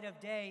 the light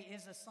of day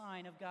is a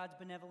sign of God's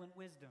benevolent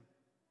wisdom.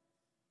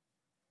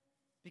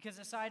 Because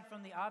aside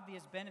from the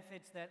obvious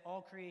benefits that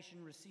all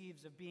creation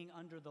receives of being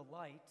under the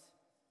light,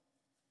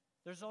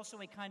 there's also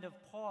a kind of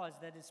pause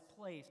that is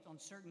placed on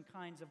certain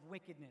kinds of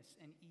wickedness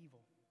and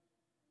evil.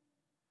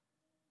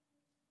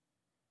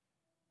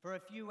 For a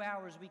few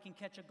hours, we can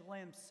catch a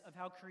glimpse of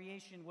how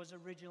creation was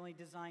originally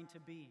designed to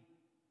be.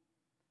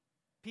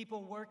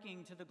 People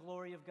working to the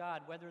glory of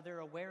God, whether they're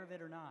aware of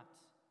it or not.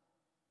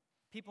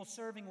 People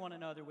serving one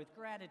another with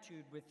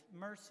gratitude, with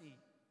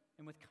mercy,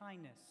 and with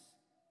kindness.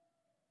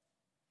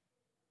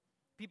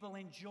 People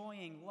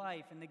enjoying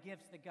life and the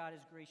gifts that God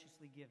has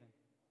graciously given.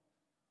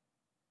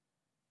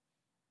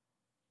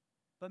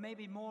 But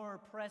maybe more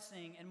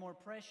pressing and more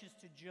precious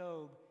to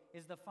Job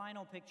is the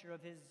final picture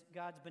of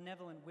God's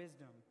benevolent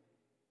wisdom.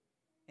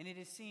 And it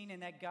is seen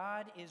in that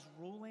God is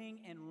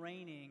ruling and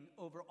reigning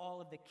over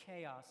all of the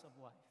chaos of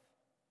life.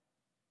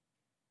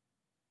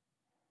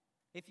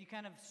 If you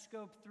kind of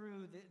scope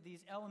through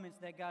these elements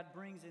that God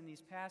brings in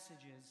these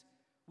passages,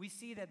 we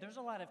see that there's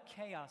a lot of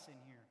chaos in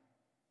here.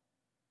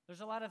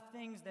 There's a lot of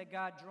things that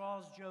God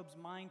draws Job's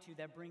mind to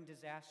that bring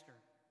disaster,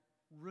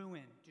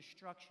 ruin,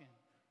 destruction.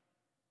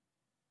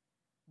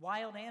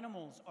 Wild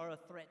animals are a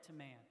threat to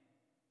man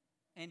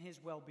and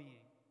his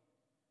well-being.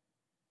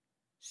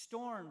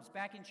 Storms,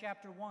 back in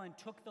chapter 1,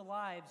 took the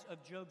lives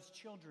of Job's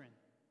children.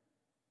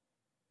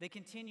 They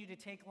continue to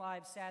take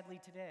lives sadly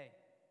today.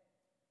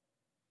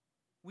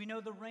 We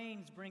know the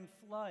rains bring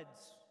floods,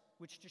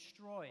 which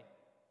destroy.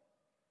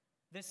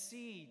 The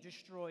sea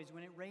destroys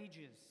when it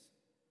rages.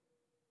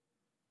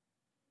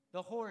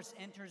 The horse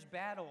enters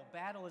battle.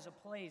 Battle is a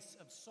place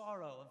of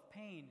sorrow, of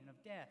pain, and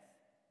of death.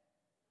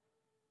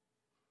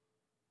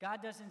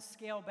 God doesn't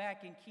scale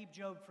back and keep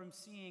Job from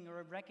seeing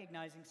or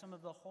recognizing some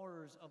of the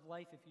horrors of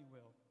life, if you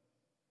will.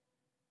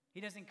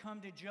 He doesn't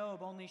come to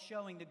Job only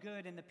showing the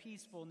good and the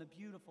peaceful and the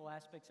beautiful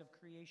aspects of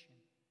creation.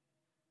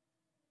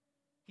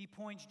 He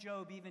points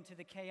Job even to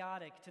the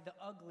chaotic, to the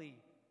ugly,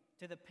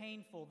 to the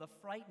painful, the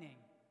frightening,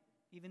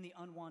 even the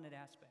unwanted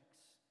aspects.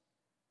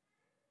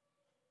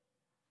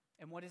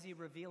 And what does he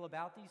reveal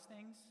about these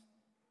things?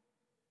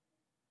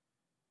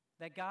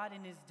 That God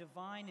in his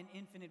divine and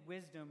infinite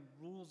wisdom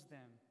rules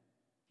them.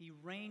 He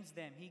reigns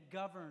them. He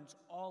governs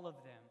all of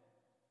them.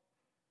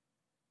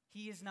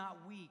 He is not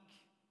weak.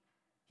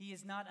 He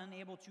is not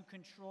unable to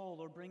control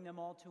or bring them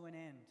all to an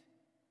end.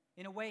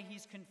 In a way,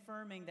 he's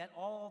confirming that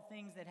all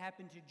things that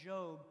happened to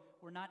Job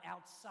were not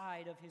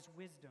outside of his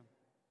wisdom.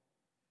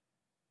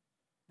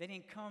 They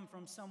didn't come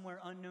from somewhere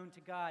unknown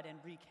to God and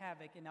wreak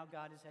havoc, and now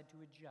God has had to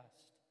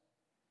adjust.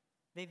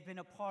 They've been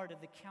a part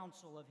of the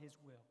counsel of his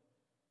will.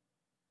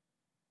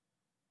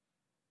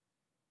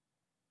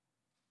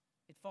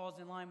 It falls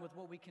in line with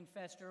what we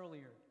confessed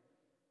earlier,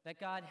 that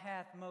God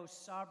hath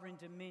most sovereign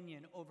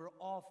dominion over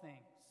all things,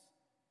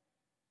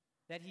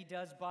 that he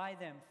does by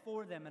them,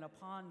 for them, and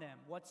upon them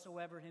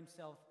whatsoever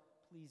himself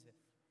pleaseth.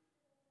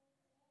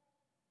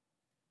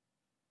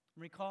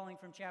 Recalling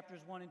from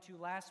chapters 1 and 2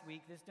 last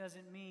week, this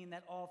doesn't mean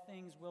that all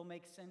things will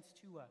make sense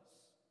to us.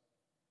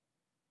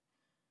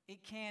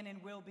 It can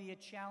and will be a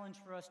challenge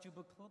for us to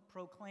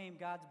proclaim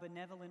God's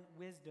benevolent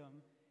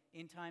wisdom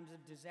in times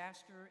of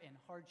disaster and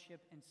hardship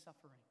and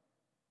suffering.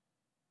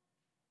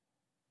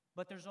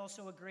 But there's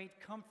also a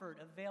great comfort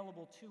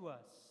available to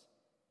us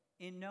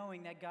in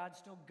knowing that God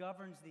still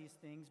governs these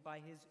things by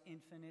his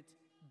infinite,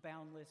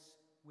 boundless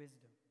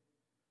wisdom.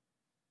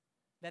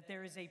 That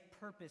there is a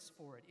purpose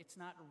for it. It's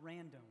not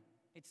random.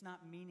 It's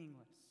not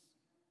meaningless.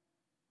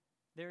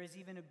 There is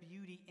even a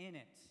beauty in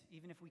it,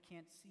 even if we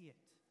can't see it.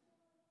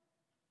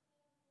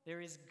 There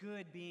is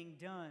good being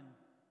done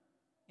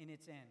in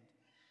its end.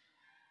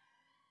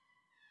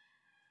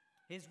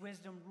 His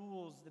wisdom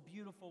rules the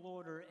beautiful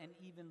order and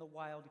even the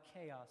wild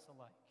chaos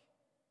alike.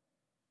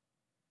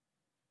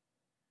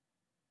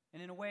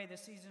 And in a way, the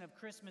season of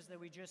Christmas that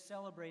we just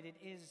celebrated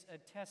is a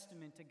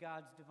testament to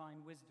God's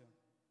divine wisdom.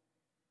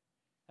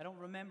 I don't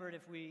remember it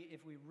if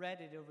we read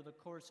it over the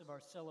course of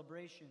our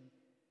celebration,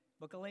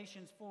 but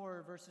Galatians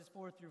 4, verses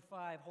 4 through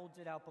 5 holds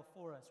it out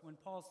before us when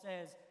Paul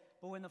says,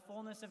 "But when the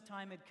fullness of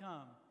time had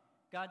come,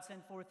 God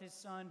sent forth his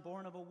Son,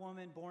 born of a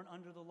woman, born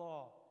under the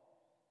law,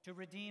 to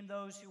redeem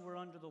those who were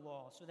under the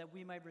law, so that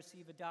we might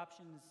receive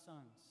adoption as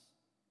sons."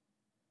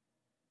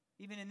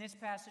 Even in this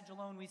passage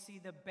alone, we see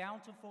the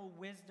bountiful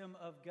wisdom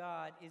of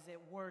God is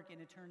at work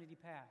in eternity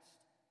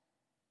past.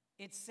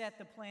 It set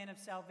the plan of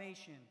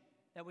salvation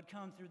that would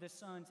come through the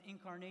Son's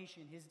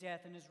incarnation, his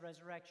death, and his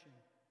resurrection.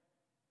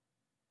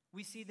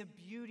 We see the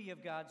beauty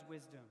of God's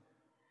wisdom,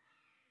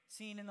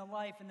 seen in the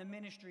life and the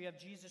ministry of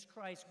Jesus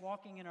Christ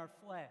walking in our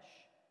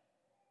flesh.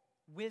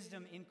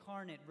 Wisdom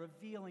incarnate,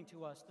 revealing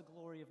to us the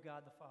glory of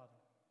God the Father.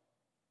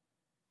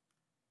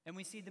 And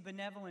we see the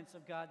benevolence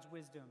of God's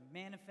wisdom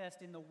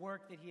manifest in the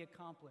work that he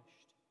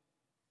accomplished.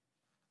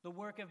 The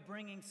work of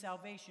bringing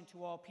salvation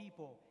to all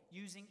people,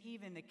 using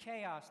even the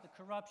chaos, the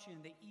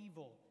corruption, the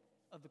evil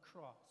of the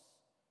cross.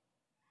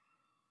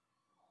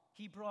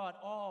 He brought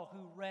all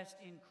who rest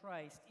in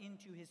Christ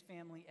into his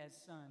family as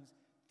sons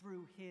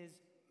through his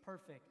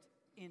perfect,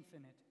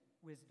 infinite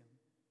wisdom.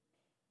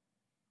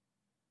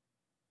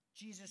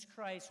 Jesus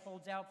Christ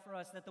holds out for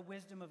us that the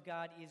wisdom of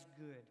God is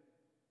good.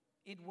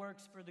 It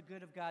works for the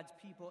good of God's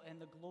people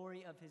and the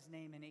glory of his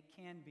name, and it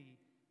can be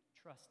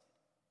trusted.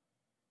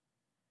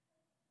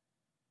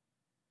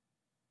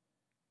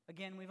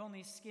 Again, we've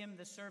only skimmed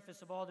the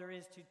surface of all there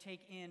is to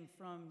take in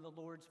from the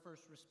Lord's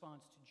first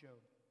response to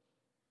Job.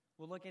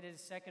 We'll look at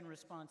his second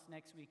response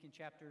next week in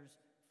chapters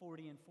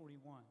 40 and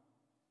 41.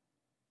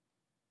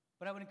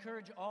 But I would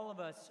encourage all of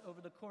us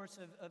over the course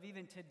of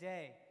even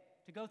today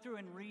to go through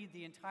and read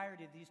the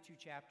entirety of these two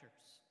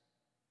chapters.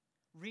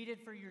 Read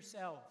it for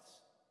yourselves.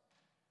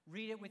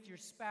 Read it with your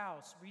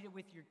spouse. Read it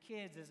with your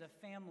kids as a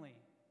family.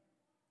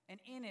 And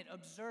in it,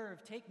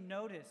 observe, take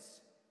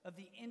notice of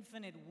the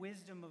infinite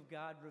wisdom of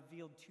God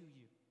revealed to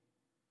you.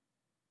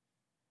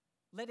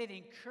 Let it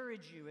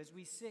encourage you as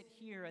we sit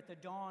here at the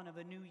dawn of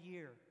a new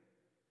year,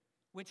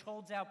 which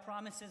holds out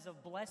promises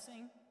of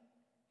blessing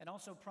and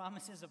also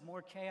promises of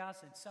more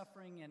chaos and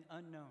suffering and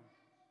unknown.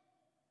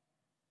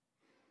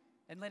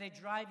 And let it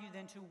drive you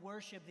then to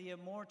worship the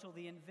immortal,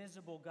 the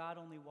invisible, God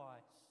only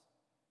wise.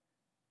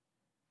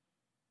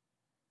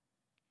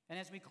 And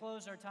as we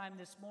close our time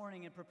this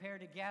morning and prepare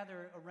to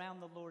gather around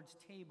the Lord's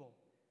table,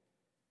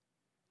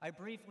 I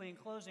briefly, in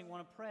closing,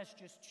 want to press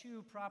just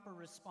two proper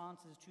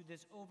responses to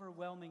this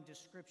overwhelming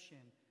description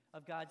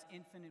of God's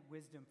infinite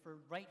wisdom for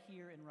right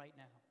here and right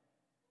now.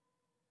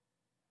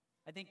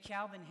 I think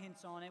Calvin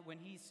hints on it when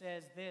he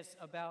says this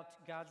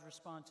about God's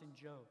response in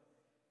Job.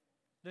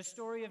 The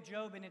story of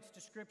Job and its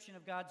description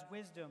of God's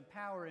wisdom,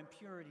 power, and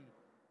purity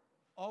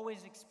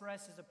always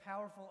expresses a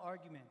powerful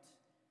argument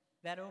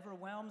that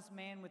overwhelms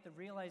man with the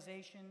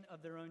realization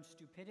of their own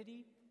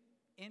stupidity,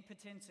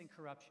 impotence, and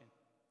corruption.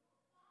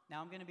 Now,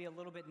 I'm going to be a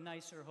little bit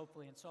nicer,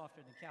 hopefully, and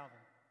softer than Calvin.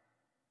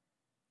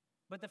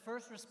 But the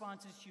first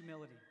response is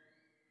humility.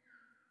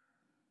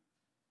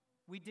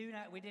 We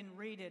didn't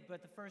read it,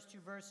 but the first two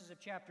verses of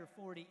chapter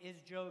 40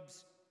 is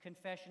Job's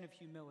confession of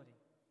humility.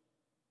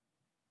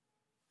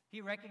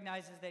 He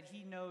recognizes that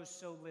he knows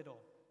so little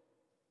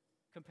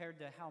compared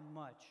to how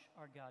much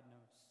our God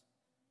knows.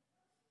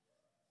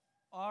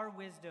 Our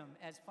wisdom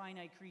as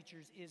finite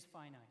creatures is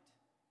finite.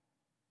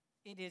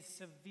 It is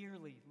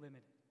severely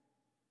limited.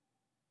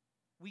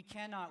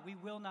 We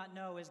will not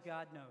know as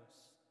God knows.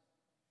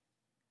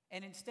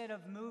 And instead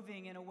of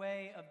moving in a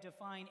way of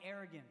defying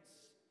arrogance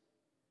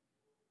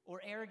or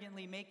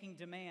arrogantly making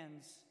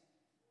demands,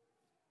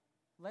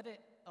 let it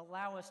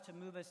allow us to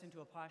move us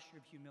into a posture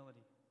of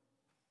humility.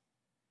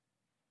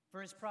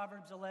 For as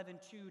Proverbs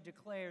 11:2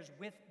 declares,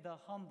 with the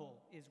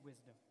humble is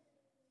wisdom.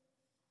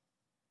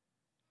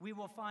 We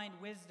will find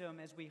wisdom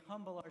as we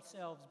humble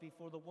ourselves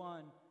before the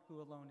one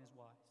who alone is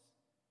wise.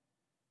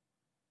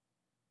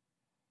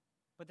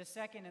 But the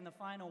second and the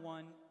final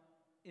one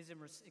it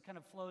kind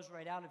of flows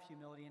right out of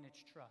humility, and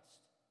it's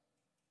trust.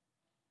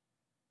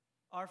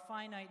 Our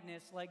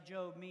finiteness, like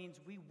Job, means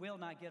we will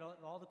not get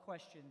all the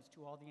questions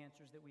to all the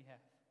answers that we have.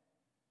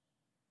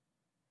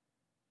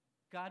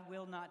 God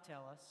will not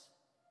tell us.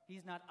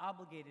 He's not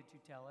obligated to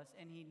tell us,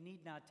 and he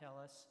need not tell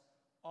us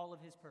all of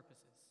his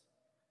purposes.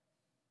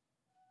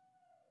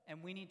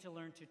 And we need to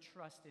learn to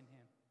trust in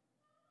him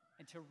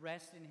and to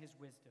rest in his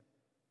wisdom.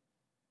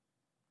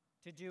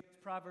 To do as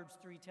Proverbs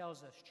 3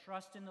 tells us,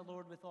 trust in the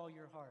Lord with all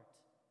your heart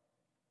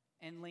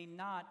and lean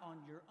not on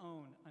your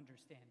own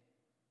understanding.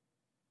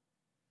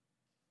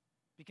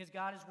 Because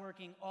God is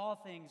working all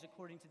things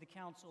according to the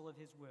counsel of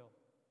his will.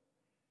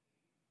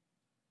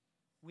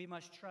 We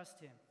must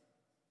trust him.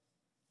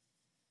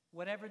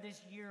 Whatever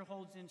this year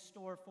holds in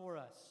store for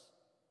us,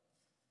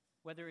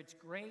 whether it's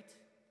great,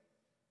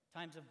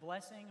 times of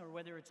blessing, or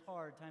whether it's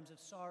hard, times of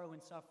sorrow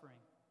and suffering,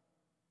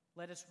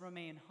 let us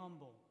remain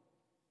humble,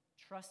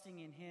 trusting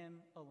in him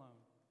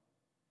alone.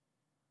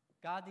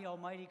 God, the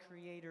Almighty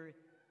Creator,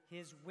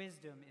 his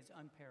wisdom is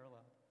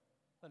unparalleled.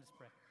 Let us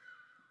pray.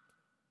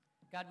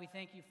 God, we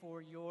thank you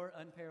for your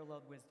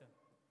unparalleled wisdom.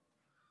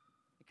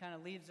 It kind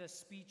of leaves us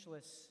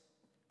speechless,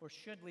 or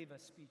should leave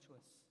us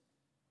speechless.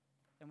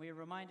 And we are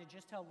reminded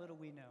just how little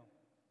we know.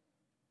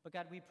 But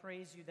God, we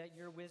praise you that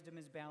your wisdom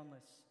is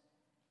boundless,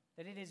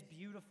 that it is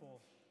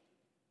beautiful,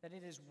 that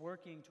it is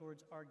working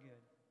towards our good.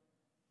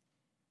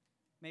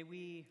 May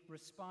we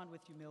respond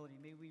with humility.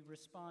 May we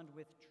respond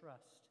with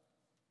trust.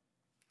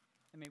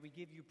 And may we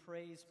give you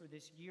praise for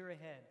this year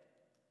ahead,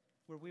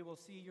 where we will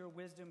see your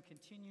wisdom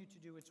continue to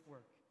do its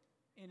work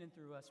in and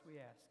through us, we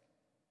ask.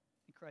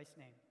 In Christ's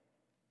name,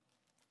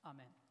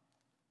 amen.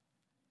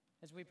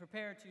 As we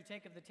prepare to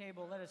take of the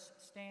table, let us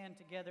stand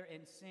together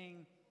and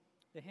sing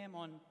the hymn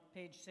on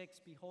page 6,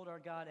 Behold Our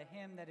God, a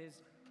hymn that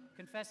is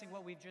confessing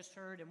what we've just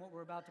heard and what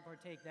we're about to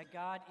partake, that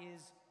God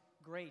is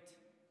great,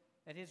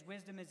 that his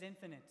wisdom is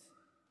infinite.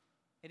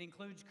 It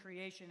includes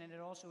creation, and it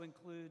also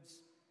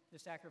includes the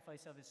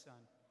sacrifice of his Son.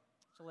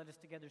 So let us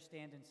together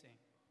stand and sing.